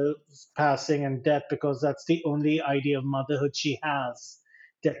mother passing and death, because that's the only idea of motherhood she has.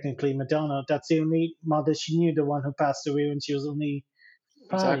 Technically, Madonna, that's the only mother she knew, the one who passed away when she was only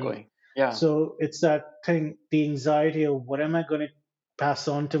 5. exactly. Yeah. So it's that thing, the anxiety of what am I going to pass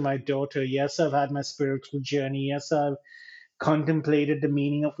on to my daughter? Yes, I've had my spiritual journey. Yes, I've contemplated the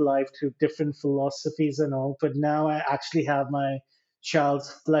meaning of life through different philosophies and all, but now I actually have my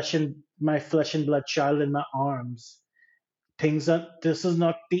flesh and blood child in my arms. Things are This is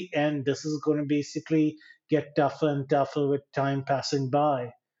not the end. This is going to basically get tougher and tougher with time passing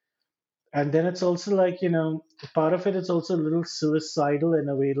by. And then it's also like, part of it is also a little suicidal in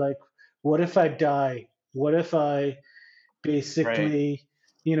a way. Like, what if I die? What if I Right. basically,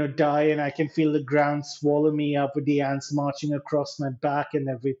 die and I can feel the ground swallow me up with the ants marching across my back and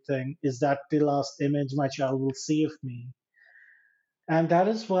everything? Is that the last image my child will see of me? And that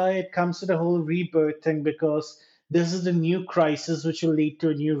is why it comes to the whole rebirth thing, because this is the new crisis which will lead to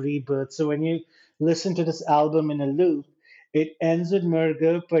a new rebirth. So when you listen to this album in a loop, it ends with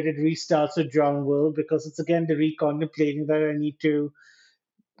Murder, but it restarts with Drown World, because it's again the recontemplating that I need to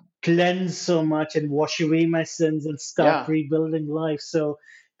cleanse so much and wash away my sins and start Yeah. rebuilding life. So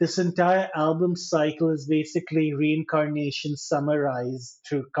this entire album cycle is basically reincarnation summarized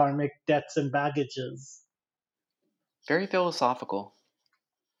through karmic debts and baggages. Very philosophical.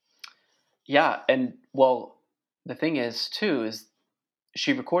 Yeah, and well, the thing is too is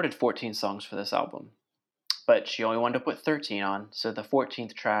she recorded 14 songs for this album, but she only wanted to put 13 on. So the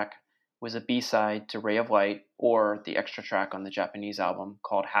 14th track was a B-side to Ray of Light, or the extra track on the Japanese album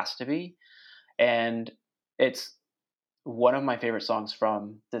called Has to Be. And it's one of my favorite songs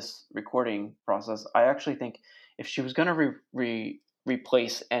from this recording process. I actually think if she was going to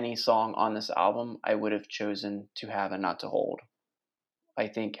replace any song on this album, I would have chosen To Have and Not to Hold. I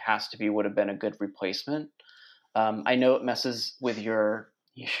think Has to Be would have been a good replacement. I know it messes with your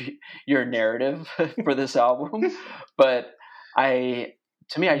your narrative for this album, but I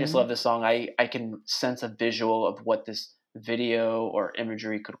to me I just love Mhm. this song. I can sense a visual of what this video or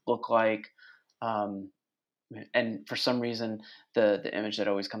imagery could look like. Um, and for some reason, the image that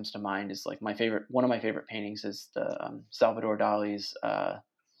always comes to mind is like my favorite. One of my favorite paintings is the Salvador Dali's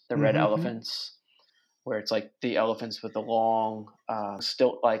the Red Mhm. Elephants, where it's like the elephants with the long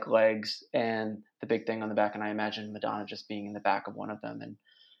stilt-like legs and the big thing on the back. And I imagine Madonna just being in the back of one of them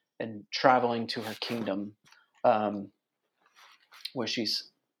and traveling to her kingdom, um, where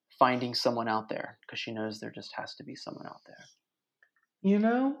she's finding someone out there because she knows there just has to be someone out there. You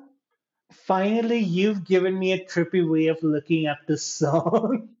know, Finally, you've given me a trippy way of looking at this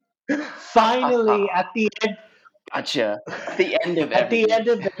song. Finally, Gotcha. At the end of at the everything. end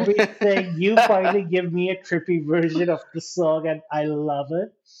of everything, you finally give me a trippy version of the song, and I love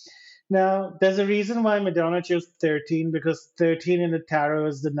it. Now, there's a reason why Madonna chose 13, because 13 in the tarot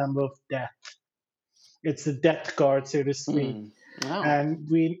is the number of death. It's the death card, so to speak. Hmm. No. And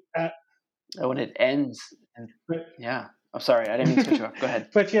we, Oh, when it ends. And but yeah. I'm sorry. I didn't mean to cut you off. Go ahead.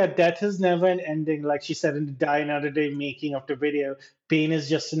 but yeah, death is never an ending. Like she said in the Die Another Day making of the video, pain is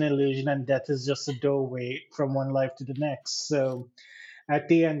just an illusion and death is just a doorway from one life to the next. So at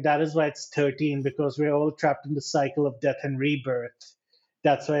the end, that is why it's 13, because we're all trapped in the cycle of death and rebirth.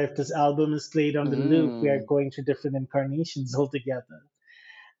 That's why if this album is played on the loop, we are Mm. going through different incarnations altogether.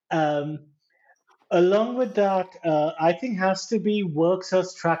 Um, Along with that, I think has to be works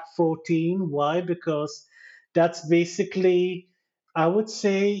as track 14. Why? Because that's basically, I would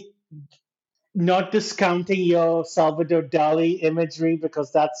say, not discounting your Salvador Dali imagery,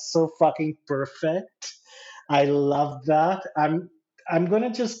 because that's so fucking perfect. I love that. I'm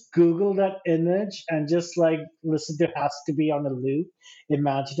gonna just Google that image and just like listen to Has to Be on a loop,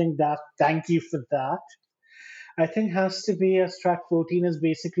 imagining that. Thank you for that. I think Has to Be as track 14 is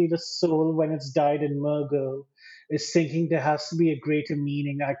basically the soul when it's died in Murgo is thinking there has to be a greater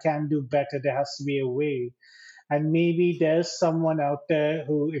meaning. I can do better. There has to be a way. And maybe there's someone out there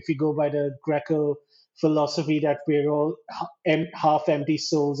who, if you go by the Greco philosophy that we're all half empty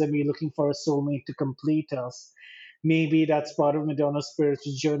souls and we're looking for a soulmate to complete us, maybe that's part of Madonna's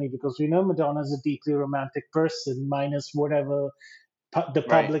spiritual journey, because we know Madonna is a deeply romantic person, minus whatever the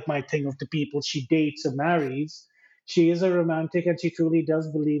Right. public might think of the people she dates or marries. She is a romantic and she truly does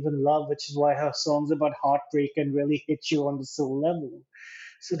believe in love, which is why her songs about heartbreak can really hit you on the soul level.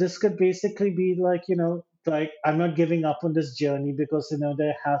 So this could basically be like, like I'm not giving up on this journey because,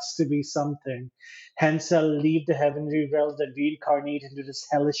 there has to be something. Hence, I'll leave the heavenly realms and reincarnate into this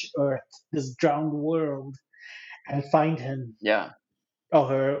hellish earth, this drowned world, and find him Yeah. or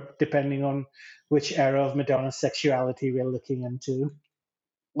her, depending on which era of Madonna's sexuality we're looking into.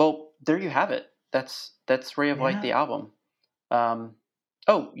 Well, there you have it. That's Ray of Light, the Yeah. album. Um,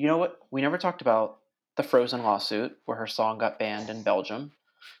 oh, you know what? We never talked about the Frozen lawsuit where her song got banned in Belgium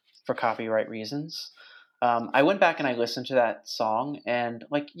for copyright reasons. I went back and I listened to that song, and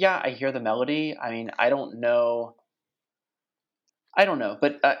like, yeah, I hear the melody. I mean, I don't know,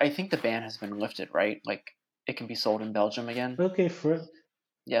 but I think the ban has been lifted, right? Like, it can be sold in Belgium again. Okay, for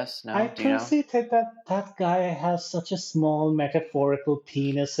Yes, I no, do you know? personally think that that guy has such a small metaphorical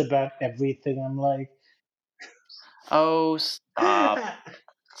penis about everything. I'm like, Oh, stop.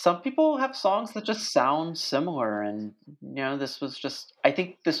 Some people have songs that just sound similar, and this was just. I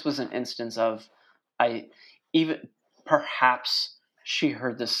think this was an instance of, I even perhaps she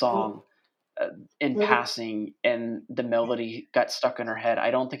heard this song well, uh, in well, passing and the melody got stuck in her head.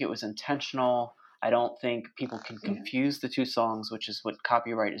 I don't think it was intentional. I don't think people can yeah. confuse the two songs, which is what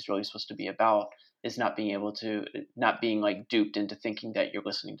copyright is really supposed to be about, is not being like duped into thinking that you're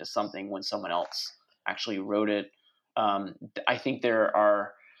listening to something when someone else actually wrote it. I think there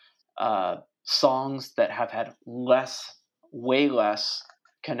are songs that have had way less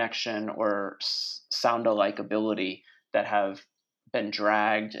connection or sound alike ability that have been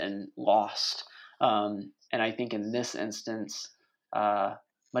dragged and lost. And I think in this instance, uh,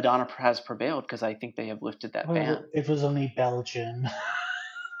 Madonna has prevailed because I think they have lifted that Well, ban. it was only Belgian.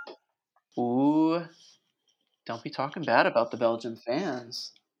 Ooh, don't be talking bad about the Belgian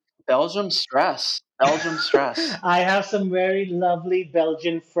fans. Belgium stress. Belgium stress. I have some very lovely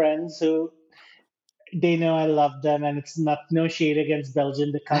Belgian friends who they know I love them, and it's not no shade against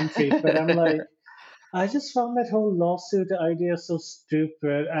Belgium, the country, but I'm like, I just found that whole lawsuit idea so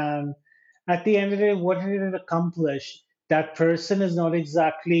stupid. And at the end of the day, what did it accomplish? That person is not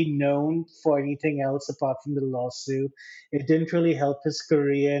exactly known for anything else apart from the lawsuit. It didn't really help his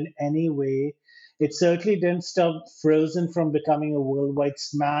career in any way. It certainly didn't stop Frozen from becoming a worldwide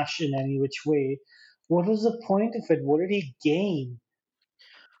smash in any which way. What was the point of it? What did he gain?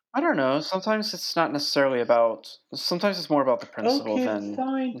 I don't know. Sometimes it's not necessarily about. Sometimes it's more about the principle Okay,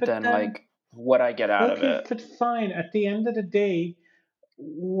 fine, but than then, like what I get out of okay, it. but fine. At the end of the day,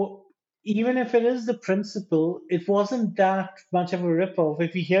 w- even if it is the principle, it wasn't that much of a ripoff.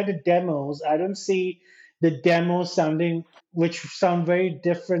 If you hear the demos, I don't see the demos which sound very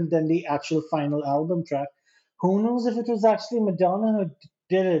different than the actual final album track. Who knows if it was actually Madonna who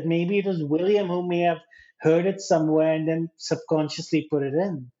did it? Maybe it was William who may have heard it somewhere and then subconsciously put it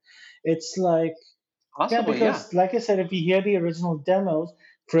in. It's like, yeah, Possibly, yeah. because like I said, if you hear the original demos,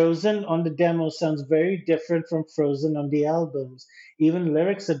 Frozen on the demo sounds very different from Frozen on the albums. Even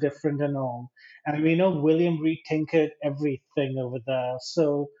lyrics are different and all. And we know William retinkered everything over there.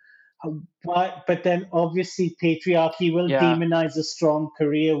 So why? But then obviously patriarchy will Yeah. demonize a strong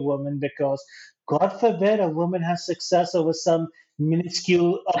career woman because God forbid a woman has success over some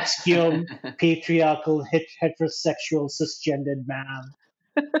minuscule, obscure, patriarchal, heterosexual, cisgendered man.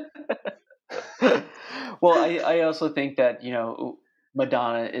 Well, I also think that,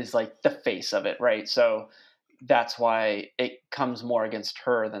 Madonna is like the face of it, right? So that's why it comes more against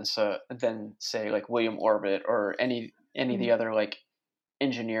her than say like William Orbit or any of the other like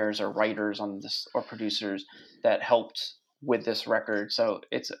engineers or writers on this or producers that helped with this record. So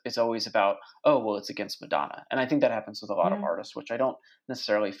it's always about, oh well, it's against Madonna, and I think that happens with a lot of Yeah. artists, which I don't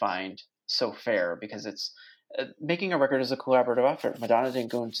necessarily find so fair because it's making a record is a collaborative effort. Madonna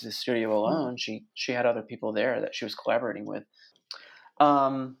didn't go into the studio Well, alone. She had other people there that she was collaborating with.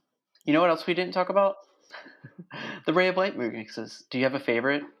 Um, you know what else we didn't talk about? The Ray of Light remixes. Do you have a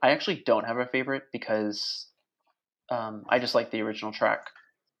favorite? I actually don't have a favorite because I just like the original track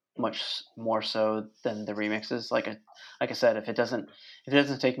much more so than the remixes. Like I said, if it doesn't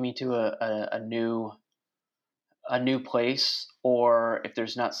take me to a new place, or if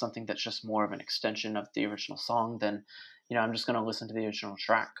there's not something that's just more of an extension of the original song, then I'm just gonna listen to the original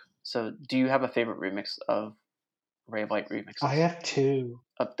track. So, do you have a favorite remix of Ray of Light I remixes have two.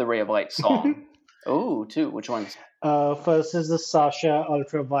 of the Ray of Light song? Oh, two. Which ones? First is the Sasha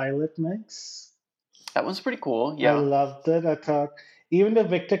Ultraviolet mix. That one's pretty cool. I Yeah. loved it. I thought Even though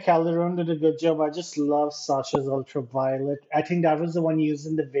Victor Calderon did a good job, I just love Sasha's Ultraviolet. I think that was the one used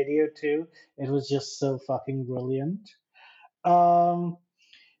in the video too. It was just so fucking brilliant. Um,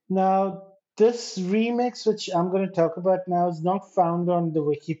 Now, this remix, which I'm going to talk about now, is not found on the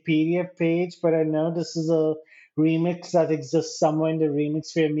Wikipedia page, but I know this is a remix that exists somewhere in the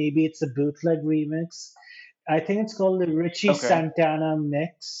remix where maybe it's a bootleg remix. I think it's called the Richie Okay, Santana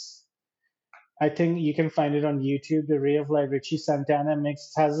mix. I think you can find it on YouTube. The Ray of Light Richie Santana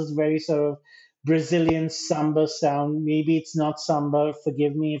mix has this very sort of Brazilian samba sound. Maybe it's not samba.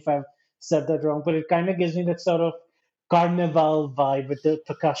 Forgive me if I've said that wrong, but it kind of gives me that sort of carnival vibe with the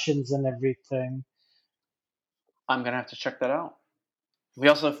percussions and everything. I'm gonna have to check that out. We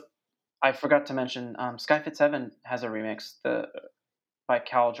also, I forgot to mention, Sky Fits Heaven has a remix by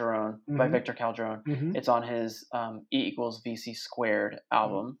Calderon, by Hmm. Victor Calderon. Hmm. It's on his E equals VC squared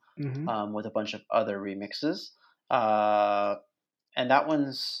album Hmm. with a bunch of other remixes. Uh, and that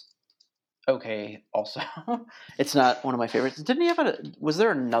one's okay also. It's not one of my favorites. Didn't he have was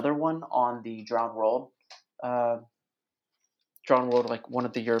there another one on the Uh, Drowned World, like one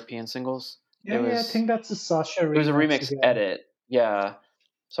of the European singles? Yeah, yeah, I think that's a Sasha It was a remix remix again. edit. Yeah.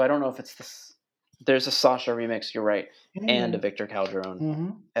 So I don't know if it's this. There's a Sasha remix, you're right, Yeah, and yeah. a Victor Calderon Hmm.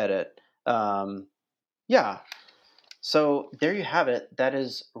 edit. Um, yeah. So there you have it. That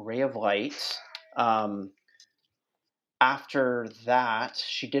is Ray of Light. Um, After that,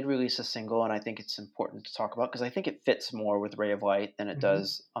 she did release a single, and I think it's important to talk about because I think it fits more with Ray of Light than it Hmm.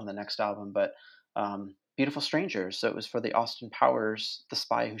 does on the next album. But Beautiful Strangers. So it was for the Austin Powers "The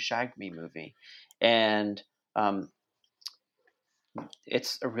Spy Who Shagged Me" movie, and um,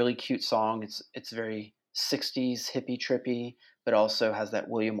 it's a really cute song. It's very '60s hippie trippy, but also has that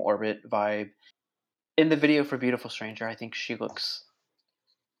William Orbit vibe. In the video for "Beautiful Stranger," I think she looks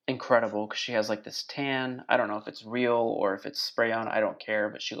incredible because she has like this tan. I don't know if it's real or if it's spray on. I don't care,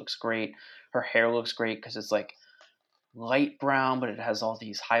 but she looks great. Her hair looks great because it's like light brown, but it has all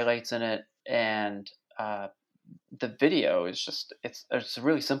these highlights in it. And uh, the video is just it's a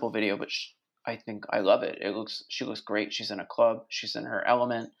really simple video, but I think I love it. She looks great. She's in a club. She's in her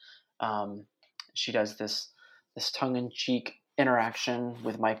element. Um, she does this tongue in cheek interaction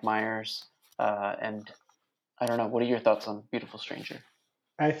with Mike Myers, and I don't know. What are your thoughts on Beautiful Stranger?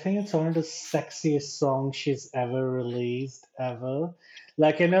 I think it's one of the sexiest songs she's ever released, ever.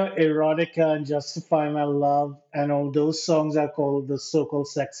 Like, I know Erotica and Justify My Love and all those songs are called the so called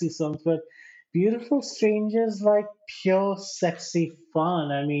sexy songs, but Beautiful Strangers, like pure sexy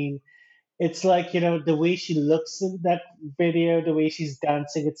fun. I mean, it's like, the way she looks in that video, the way she's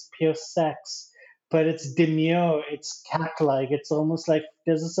dancing, it's pure sex, but it's demure, it's cat-like. It's almost like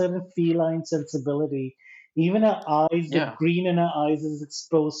there's a certain feline sensibility. Even her eyes, the Yeah, green in her eyes is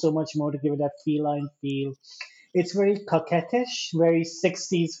exposed so much more to give it that feline feel. It's very coquettish, very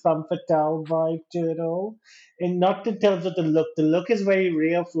 60s femme fatale vibe to it all. And not in terms of the look. The look is very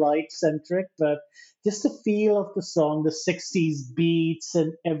ray of light centric, but just the feel of the song, the 60s beats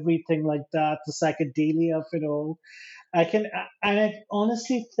and everything like that, the psychedelia of it all. And I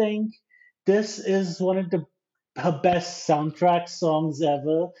honestly think this is one of the her best soundtrack songs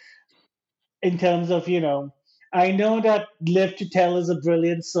ever in terms of, I know that Live to Tell is a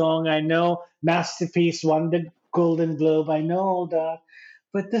brilliant song. I know Masterpiece won the Golden Globe. I know all that.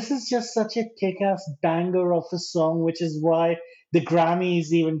 But this is just such a kick ass banger of a song, which is why the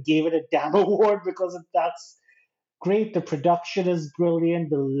Grammys even gave it a damn award because that's great. The production is brilliant.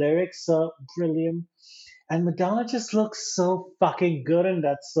 The lyrics are brilliant. And Madonna just looks so fucking good in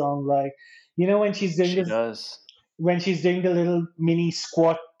that song. Like, when she's doing she this does. when she's doing the little mini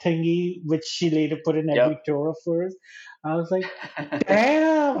squat thingy, which she later put in every Yep. tour of hers. I was like,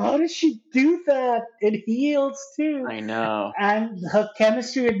 damn, how does she do that? It heals too. I know. And her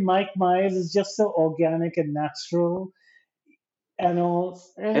chemistry with Mike Myers is just so organic and natural. And all.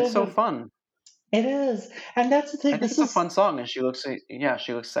 It's so fun. It is. And that's the I thing. think it's a fun song, and she looks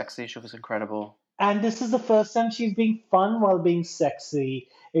sexy. She looks incredible. And this is the first time she's being fun while being sexy.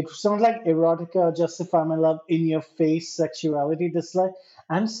 It sounds like erotica or justify my love in your face sexuality. This like,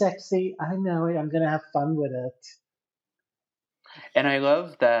 I'm sexy, I know it, I'm gonna have fun with it. And I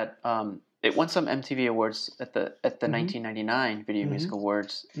love that it won some MTV awards at the Hmm. 1999 Video Hmm. Music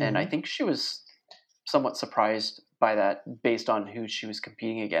Awards, and I Hmm. think she was somewhat surprised by that based on who she was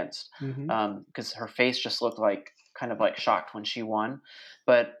competing against, Hmm. because her face just looked like kind of like shocked when she won.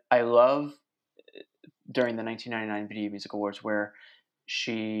 But I love during the 1999 Video Music Awards where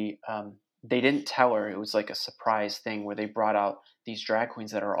she they didn't tell her. It was like a surprise thing where they brought out these drag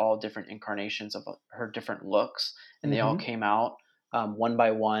queens that are all different incarnations of her different looks, and they all Hmm. came out one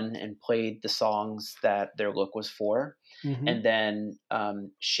by one and played the songs that their look was for. Hmm. And then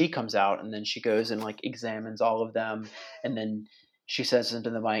she comes out and then she goes and like examines all of them. And then she says into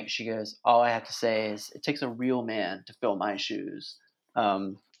the mic, she goes, "All I have to say is it takes a real man to fill my shoes."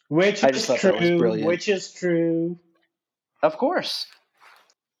 Um, Which I just is thought that was true. brilliant. Which is true. Of course,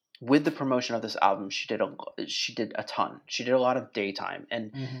 with the promotion of this album, she did a ton. She did a lot of daytime,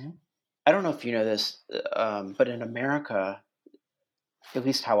 and Hmm. I don't know if you know this, but in America, at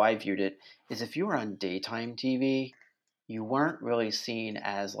least how I viewed it, is if you were on daytime TV, you weren't really seen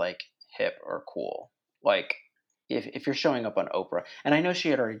as like hip or cool. Like if you're showing up on Oprah, and I know she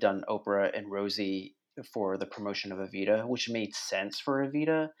had already done Oprah and Rosie for the promotion of Evita, which made sense for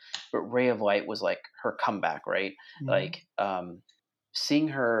Evita, but Ray of Light was like her comeback, right? Hmm. Like seeing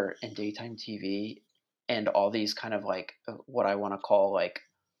her in daytime TV and all these kind of like what I want to call like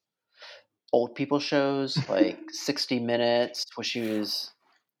old people shows like 60 Minutes, when she was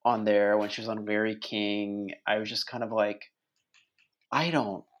on there, when she was on Mary King, I was just kind of like, I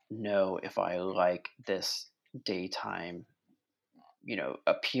don't know if I like this daytime,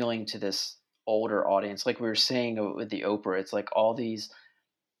 appealing to this older audience. Like we were saying with the Oprah, it's like all these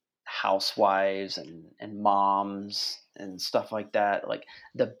housewives and moms and stuff like that. Like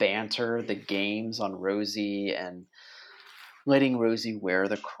the banter, the games on Rosie and letting Rosie wear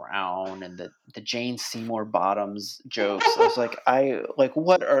the crown and the Jane Seymour Bottoms jokes. I was like,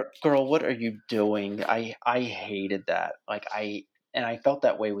 what are you doing? I hated that. And I felt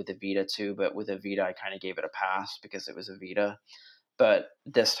that way with Evita too, but with Evita I kind of gave it a pass because it was Evita. But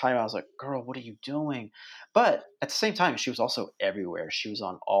this time I was like, girl, what are you doing? But at the same time, she was also everywhere. She was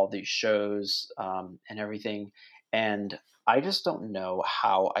on all these shows and everything. And I just don't know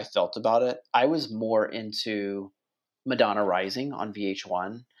how I felt about it. I was more into Madonna Rising on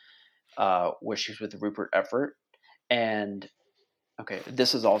VH1, where she was with Rupert Everett. And okay,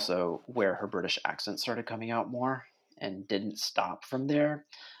 this is also where her British accent started coming out more and didn't stop from there.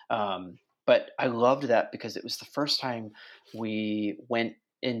 But I loved that because it was the first time we went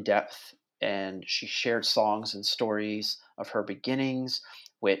in depth and she shared songs and stories of her beginnings,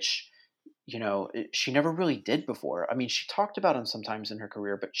 which she never really did before. I mean, she talked about them sometimes in her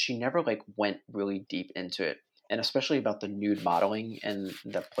career, but she never like went really deep into it. And especially about the nude modeling and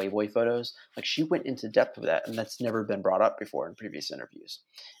the Playboy photos, like she went into depth with that, and that's never been brought up before in previous interviews.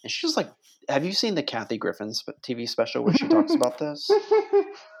 And she's like, "Have you seen the Kathy Griffin TV special where she talks about this?"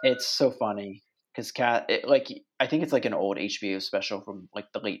 It's so funny because like I think it's like an old HBO special from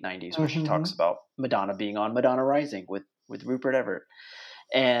like the late '90s where she talks Hmm. about Madonna being on Madonna Rising with Rupert Everett,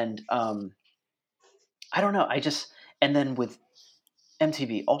 and I don't know. And then with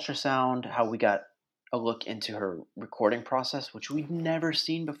MTV Ultrasound, how we got a look into her recording process, which we'd never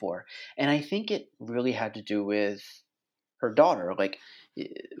seen before. And I think it really had to do with her daughter, like eh,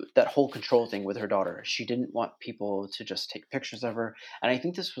 that whole control thing with her daughter. She didn't want people to just take pictures of her. And I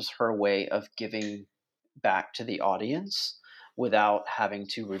think this was her way of giving back to the audience without having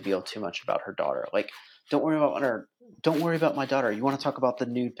to reveal too much about her daughter. Like, don't worry about her. Don't worry about my daughter. You want to talk about the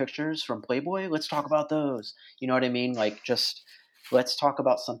nude pictures from Playboy? Let's talk about those. You know what I mean? Like, just let's talk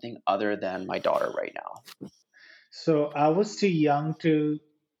about something other than my daughter right now. So I was too young to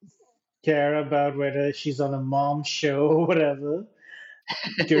care about whether she's on a mom show or whatever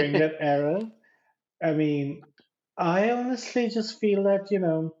during that era. I mean, I honestly just feel that,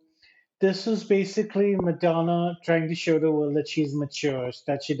 this was basically Madonna trying to show the world that she's mature,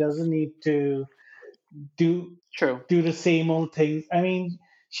 that she doesn't need to do True. do the same old things. I mean,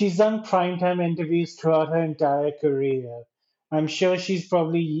 she's done primetime interviews throughout her entire career. I'm sure she's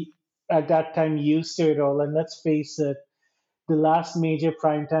probably at that time used to it all. And let's face it, the last major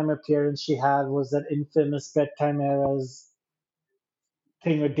primetime appearance she had was that infamous bedtime eras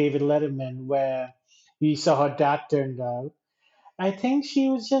thing with David Letterman, where you saw how that turned out. I think she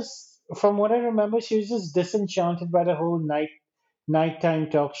was just, from what I remember, she was just disenchanted by the whole nighttime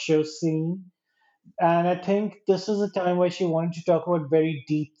talk show scene. And I think this is a time where she wanted to talk about very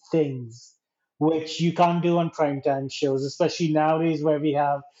deep things, which you can't do on primetime shows, especially nowadays where we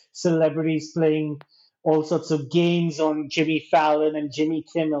have celebrities playing all sorts of games on Jimmy Fallon and Jimmy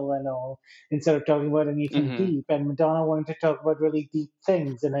Kimmel and all, instead of talking about anything Hmm. deep. And Madonna wanted to talk about really deep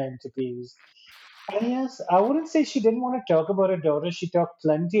things in her interviews. And yes, I wouldn't say she didn't want to talk about her daughter. She talked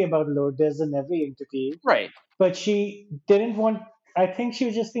plenty about Lourdes in every interview, Right. but she didn't want. I think she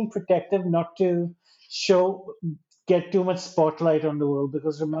was just being protective, not to show get too much spotlight on the world.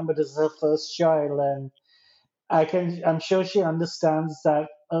 Because remember, this is her first child, and I'm sure she understands that.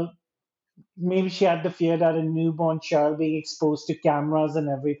 Maybe she had the fear that a newborn child being exposed to cameras and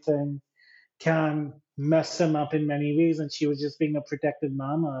everything can mess him up in many ways, and she was just being a protective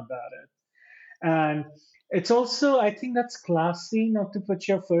mama about it. And it's also, I think that's classy not to put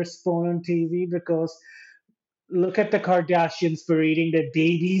your firstborn on TV, because look at the Kardashians parading their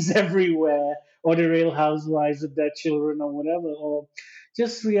babies everywhere, or the Real Housewives with their children, or whatever, or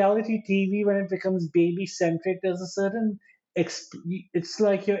just reality TV when it becomes baby centric. There's a certain it's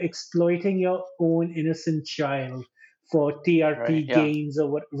like you're exploiting your own innocent child for Right. TRP Yeah. gains or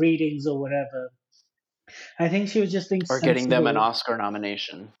what ratings or whatever. I think she was just being Or getting them an sensible. Oscar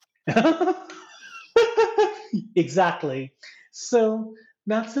nomination. Exactly. So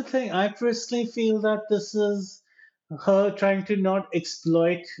that's the thing. I personally feel that this is her trying to not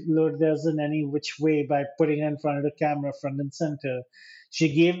exploit Lourdes in any which way by putting her in front of the camera, front and center.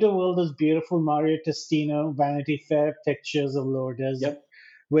 She gave the world those beautiful Mario Testino Vanity Fair pictures of Lourdes, Yep.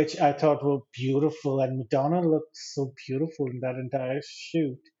 which I thought were beautiful, and Madonna looked so beautiful in that entire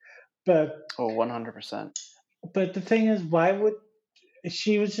shoot. But Oh, 100%. the thing is, why would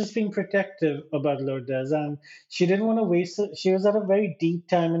she was just being protective about Lourdes, and she didn't want to waste it. She was at a very deep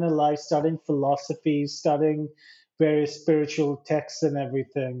time in her life, studying philosophy, studying various spiritual texts and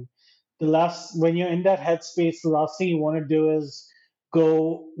everything. When you're in that headspace, the last thing you want to do is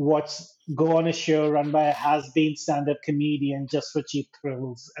go on a show run by a has-been stand-up comedian just for cheap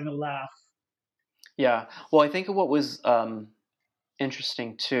thrills and a laugh. Yeah. Well, I think what was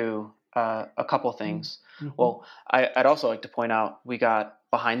interesting too, a couple things. Mm-hmm. Well, I'd also like to point out we got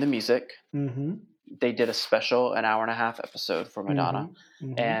Behind the Music. Mm-hmm. They did a special, an hour and a half episode for Madonna,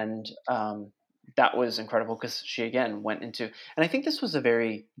 Mm-hmm. Mm-hmm. and that was incredible because she again went into, and I think this was a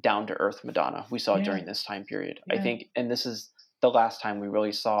very down to earth Madonna we saw Yeah. during this time period. I Yeah. think, and this is the last time we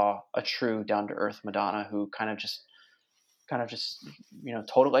really saw a true down to earth Madonna who kind of just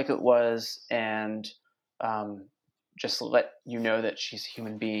told it like it was, and um, just let you know that she's a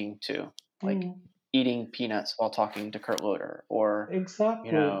human being too, like Mm. eating peanuts while talking to Kurt Loder, or you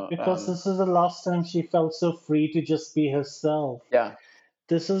Exactly, know, because this is the last time she felt so free to just be herself. yeah,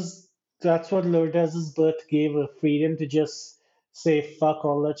 This is that's what Lourdes's birth gave her, freedom to just say fuck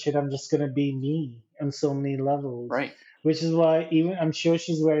all that shit. I'm just gonna be me on so many levels, right, which is why even I'm sure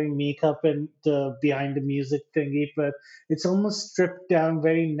she's wearing makeup and the behind the music thingy, but it's almost stripped down,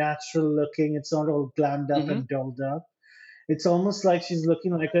 very natural looking. It's not all glammed up hmm and dolled up. It's almost like she's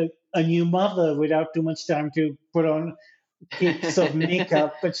looking like a new mother without too much time to put on heaps of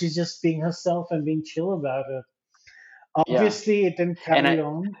makeup, but she's just being herself and being chill about it. yeah, Obviously, it didn't and carry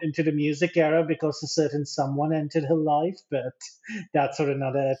on into the music era because a certain someone entered her life, but that's for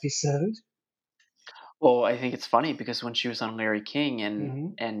another episode. well, I think it's funny because when she was on Larry King Hmm.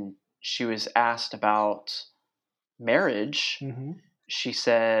 and she was asked about marriage, Hmm. she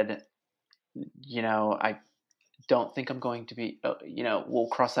said, I don't think I'm going to be, we'll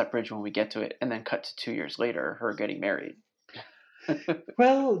cross that bridge when we get to it, and then cut to 2 years later, her getting married.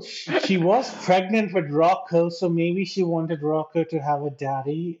 Well, she was pregnant with Rocco, so maybe she wanted Rocco to have a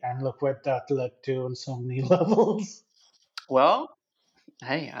daddy, and look what that led to on so many levels. Well,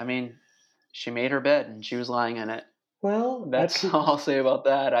 hey, I mean, she made her bed and she was lying in it. Well, That's all I'll say about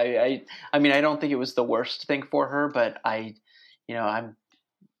that. I mean, I don't think it was the worst thing for her, but I'm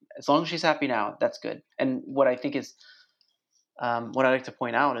as long as she's happy now, that's good. And what I think is, what I like to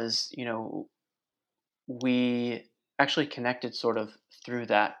point out is, we actually connected sort of through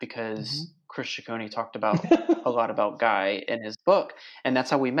that because hmm Chris Ciccone talked about a lot about Guy in his book, and that's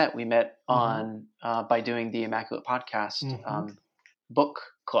how we met. We met hmm on by doing the Immaculate Podcast hmm book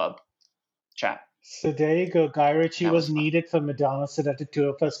club chat. So there you go. Guy And Ritchie that was was fun. needed for Madonna so that the two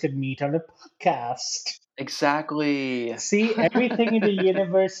of us could meet on a podcast. Exactly. See, everything in the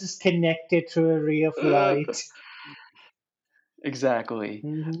universe is connected through a ray of light. Exactly.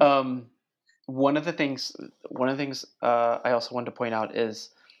 Hmm. Um, one of the things I also wanted to point out is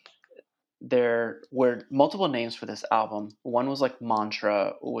there were multiple names for this album. One was like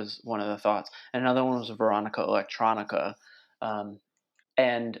Mantra was one of the thoughts, and another one was Veronica Electronica. Um,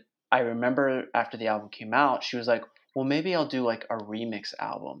 and I remember after the album came out, she was like, "Well, maybe I'll do like a remix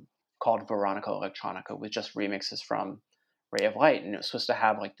album called Veronica Electronica with just remixes from Ray of Light." And it was supposed to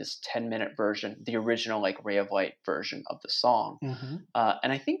have like this 10-minute version, the original like Ray of Light version of the song. Hmm.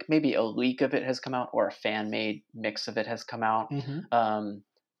 And I think maybe a leak of it has come out or a fan made mix of it has come out. Hmm. Um,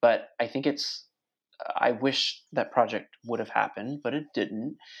 but I think I wish that project would have happened, but it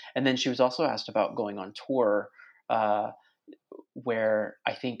didn't. And then she was also asked about going on tour, uh, where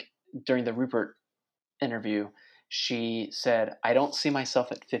I think during the Rupert interview, she said, "I don't see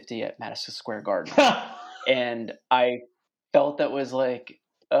myself at 50 at Madison Square Garden." And I felt that was like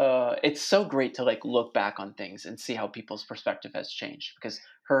it's so great to like look back on things and see how people's perspective has changed because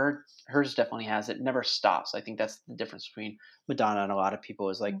hers definitely has. It never stops. I think that's the difference between Madonna and a lot of people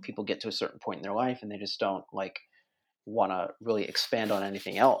is like people get to a certain point in their life and they just don't like want to really expand on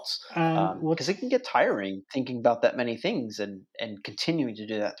anything else And because it can get tiring thinking about that many things and continuing to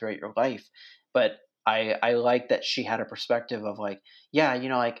do that throughout your life. But I like that she had a perspective of like, yeah,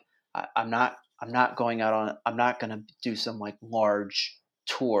 like I'm not going out on I'm not going to do some like large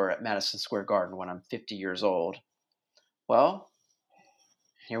tour at Madison Square Garden when I'm 50 years old. Well,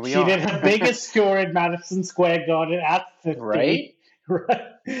 here we she did are. her biggest tour at Madison Square Garden at Right? 50. Right.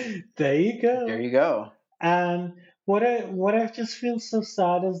 There you There go. you go. And what I just feel so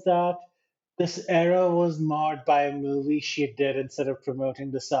sad is that this era was marred by a movie she did instead of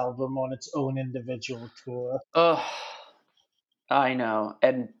promoting this album on its own individual tour. Oh, I know.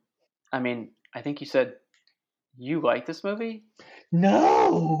 And I mean, I think you said you like this movie?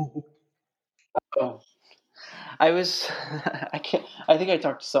 No. Oh, I was I can't I think I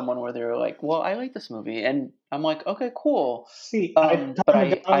talked to someone where they were like, "Well, I like this movie." And I'm like, "Okay, cool." See, I thought But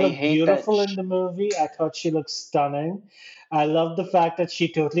Madonna I looked hate that beautiful in the movie. I thought she looked stunning. I love the fact that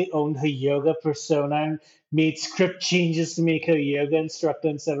she totally owned her yoga persona and made script changes to make her yoga instructor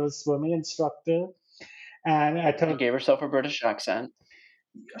instead of a swimming instructor. And I and thought, gave herself a British accent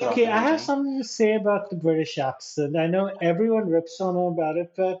throughout okay, the I have movie. something to say about the British accent. I know everyone rips on her about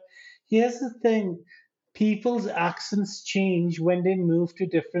it, but here's the thing: people's accents change when they move to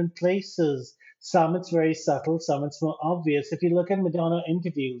different places. Some it's very subtle, some it's more obvious. If you look at Madonna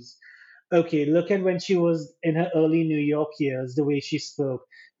interviews, okay, look at when she was in her early New York years, the way she spoke.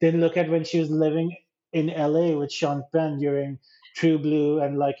 Then look at when she was living in LA with Sean Penn during True Blue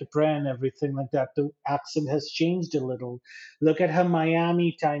and Like a Prayer and everything like that. The accent has changed a little. Look at her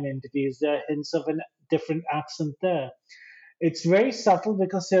Miami time interviews. There are hints of a different accent there. It's very subtle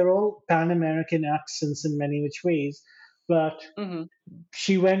because they're all Pan American accents in many which ways. But Hmm.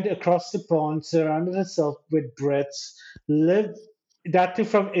 she went across the pond, surrounded herself with Brits, lived that too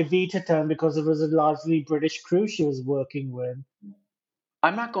from Evita Town because it was a largely British crew she was working with.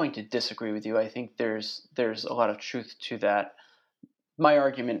 I'm not going to disagree with you. I think there's a lot of truth to that. My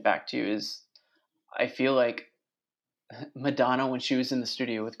argument back to you is I feel like Madonna when she was in the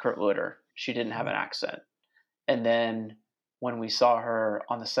studio with Kurt Loder, she didn't have an accent. And then when we saw her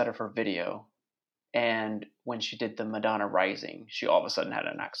on the set of her video, and when she did the Madonna Rising, she all of a sudden had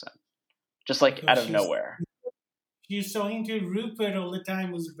an accent, just like because out of nowhere. she was talking to Rupert all the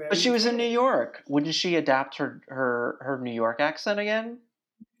time, was But very she was in New thick. York. Wouldn't she adapt her New York accent again?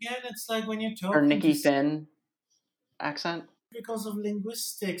 Again, it's like when you're Her talking to Nikki Finn accent? because of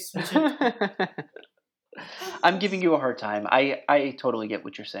linguistics, which it I'm giving you a hard time. I totally get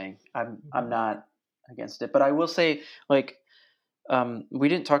what you're saying. I'm not against it, but I will say like we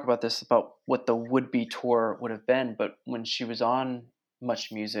didn't talk about this about what the would be tour would have been, but when she was on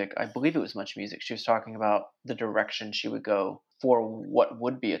Much Music, I believe it was Much Music, she was talking about the direction she would go for what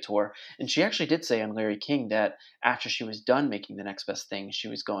would be a tour. And she actually did say on Larry King that after she was done making the next best thing, she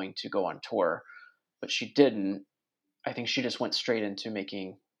was going to go on tour, but she didn't. I think she just went straight into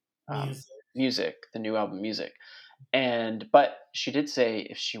making um, music. music, the new album Music. And but she did say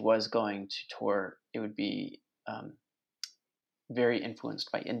if she was going to tour, it would be very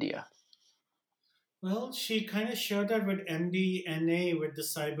influenced by India. Well, she kind of showed that with MDNA with the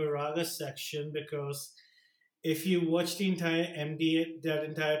Cyber Raga section because if you watch the entire MD that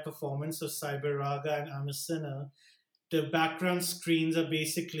entire performance of Cyber Raga and I'm a Sinner, the background screens are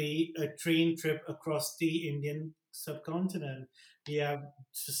basically a train trip across the Indian subcontinent. We have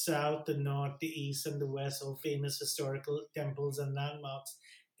the south, the north, the east, and the west, all famous historical temples and landmarks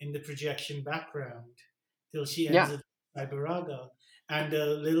in the projection background till she ends Yeah. at Iberaga. And the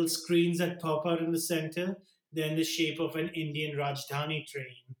little screens that pop out in the center, they're in the shape of an Indian Rajdhani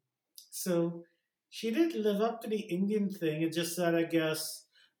train. So she did live up to the Indian thing. It's just that I guess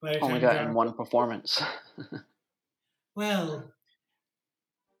by the Only time got in Drama, one performance. well,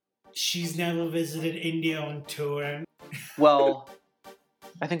 she's never visited India on tour. And Well,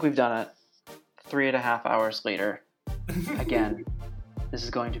 I think we've done it 3.5 hours later. Again, this is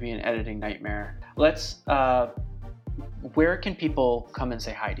going to be an editing nightmare. Let's. Where can people come and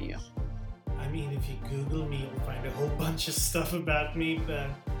say hi to you? I mean, if you Google me, you'll find a whole bunch of stuff about me. But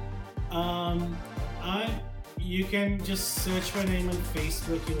I you can just search my name on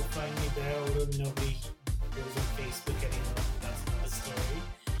Facebook. You'll find me there. Although nobody goes on Facebook anymore. That's another story.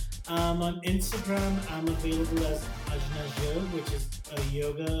 On Instagram, I'm available as Ajna Yog, which is a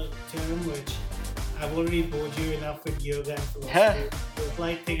yoga term which I've already bored you enough with yoga and philosophy. The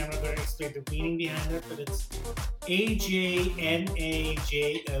flight thing, I'm not going to explain the meaning behind it, but it's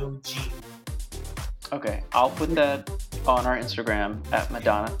AJNAJOG. Okay, I'll put that on our Instagram at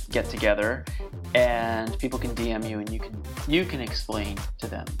Madonna Get Together, and people can DM you, and you can explain to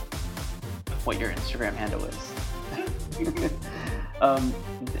them what your Instagram handle is.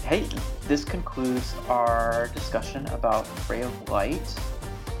 Hey, this concludes our discussion about Ray of Light.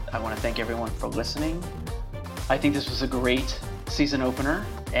 I want to thank everyone for listening. I think this was a great season opener,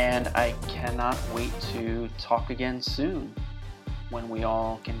 and I cannot wait to talk again soon when we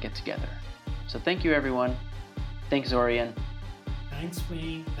all can get together. So thank you, everyone. Thanks, Zorian. Thanks,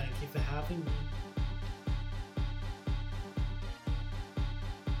 Wayne. Thank you for having me.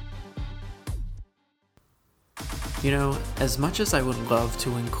 You know, as much as I would love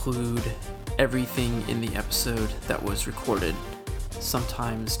to include everything in the episode that was recorded,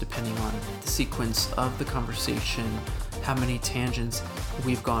 sometimes depending on the sequence of the conversation, how many tangents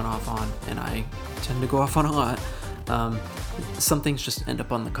we've gone off on, and I tend to go off on a lot, some things just end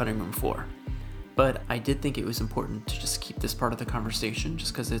up on the cutting room floor. But I did think it was important to just keep this part of the conversation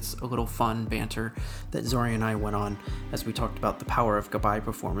just because it's a little fun banter that Zori and I went on as we talked about the power of goodbye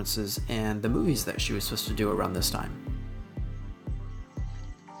performances and the movies that she was supposed to do around this time.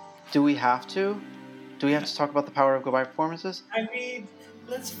 Do we have to? Do we have to talk about the power of goodbye performances? I mean,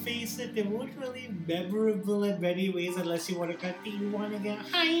 let's face it, they weren't really memorable in many ways unless you want to cut the one again.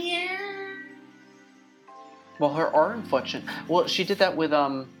 Hiya! Well, her R inflection. Well, she did that with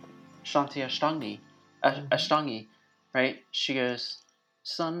Shanti Ashtangi, right? She goes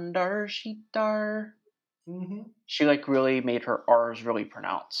Sundar Shidar. Mm-hmm. She like really made her R's really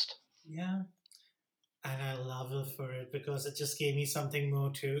pronounced. Yeah. And I love her for it because it just gave me something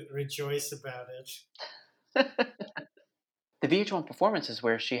more to rejoice about it. The VH1 performances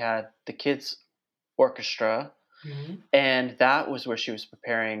where she had the kids orchestra, Mm-hmm. and that was where she was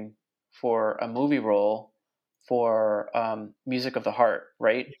preparing for a movie role for Music of the Heart,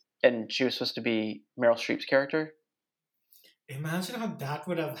 right? And she was supposed to be Meryl Streep's character. Imagine how that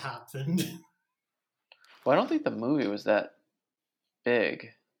would have happened. Well, I don't think the movie was that big,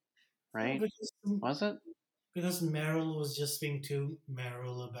 right? because, Was it? because Meryl was just being too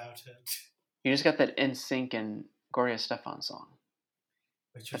Meryl about it. You just got that NSYNC and Gloria Estefan song,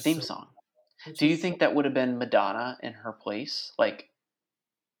 Which the was theme so, song. which Do you was think that would have been Madonna in her place? Like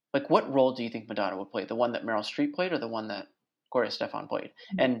what role do you think Madonna would play? The one that Meryl Streep played, or the one that Gloria Estefan played?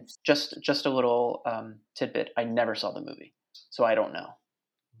 And just a little tidbit: I never saw the movie, so I don't know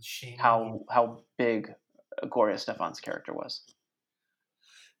shame on you. how big Gloria Estefan's character was.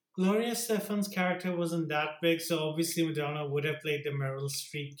 Gloria Stefan's character wasn't that big, so obviously Madonna would have played the Meryl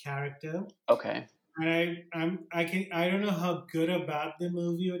Streep character. Okay. And I don't know how good or bad the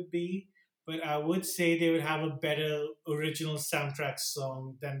movie would be, but I would say they would have a better original soundtrack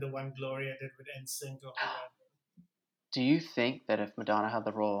song than the one Gloria did with NSYNC or whoever. Do you think that if Madonna had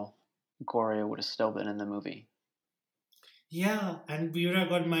the role, Gloria would have still been in the movie? Yeah, and we would have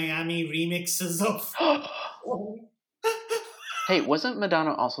got Miami remixes of. Hey, wasn't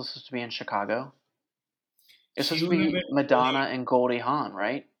Madonna also supposed to be in Chicago? It was She supposed to would have be been Madonna and Goldie Hawn,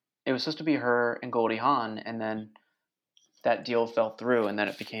 right? It was supposed to be her and Goldie Hawn, and then that deal fell through, and then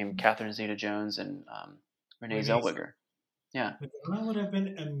it became Catherine Zeta-Jones and Renee Renee. Zellweger. Yeah, Madonna would have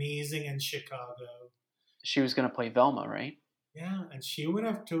been amazing in Chicago. she was going to play Velma, right? Yeah, and she would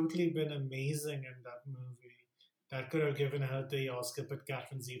have totally been amazing in that movie. That could have given her the Oscar, but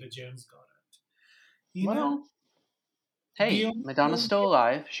Catherine Zeta-Jones got it. You know, Well, hey, Madonna's still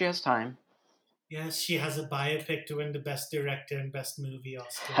alive. She has time. yes, she has a biopic to win the Best Director and Best Movie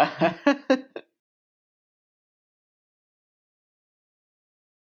Oscar.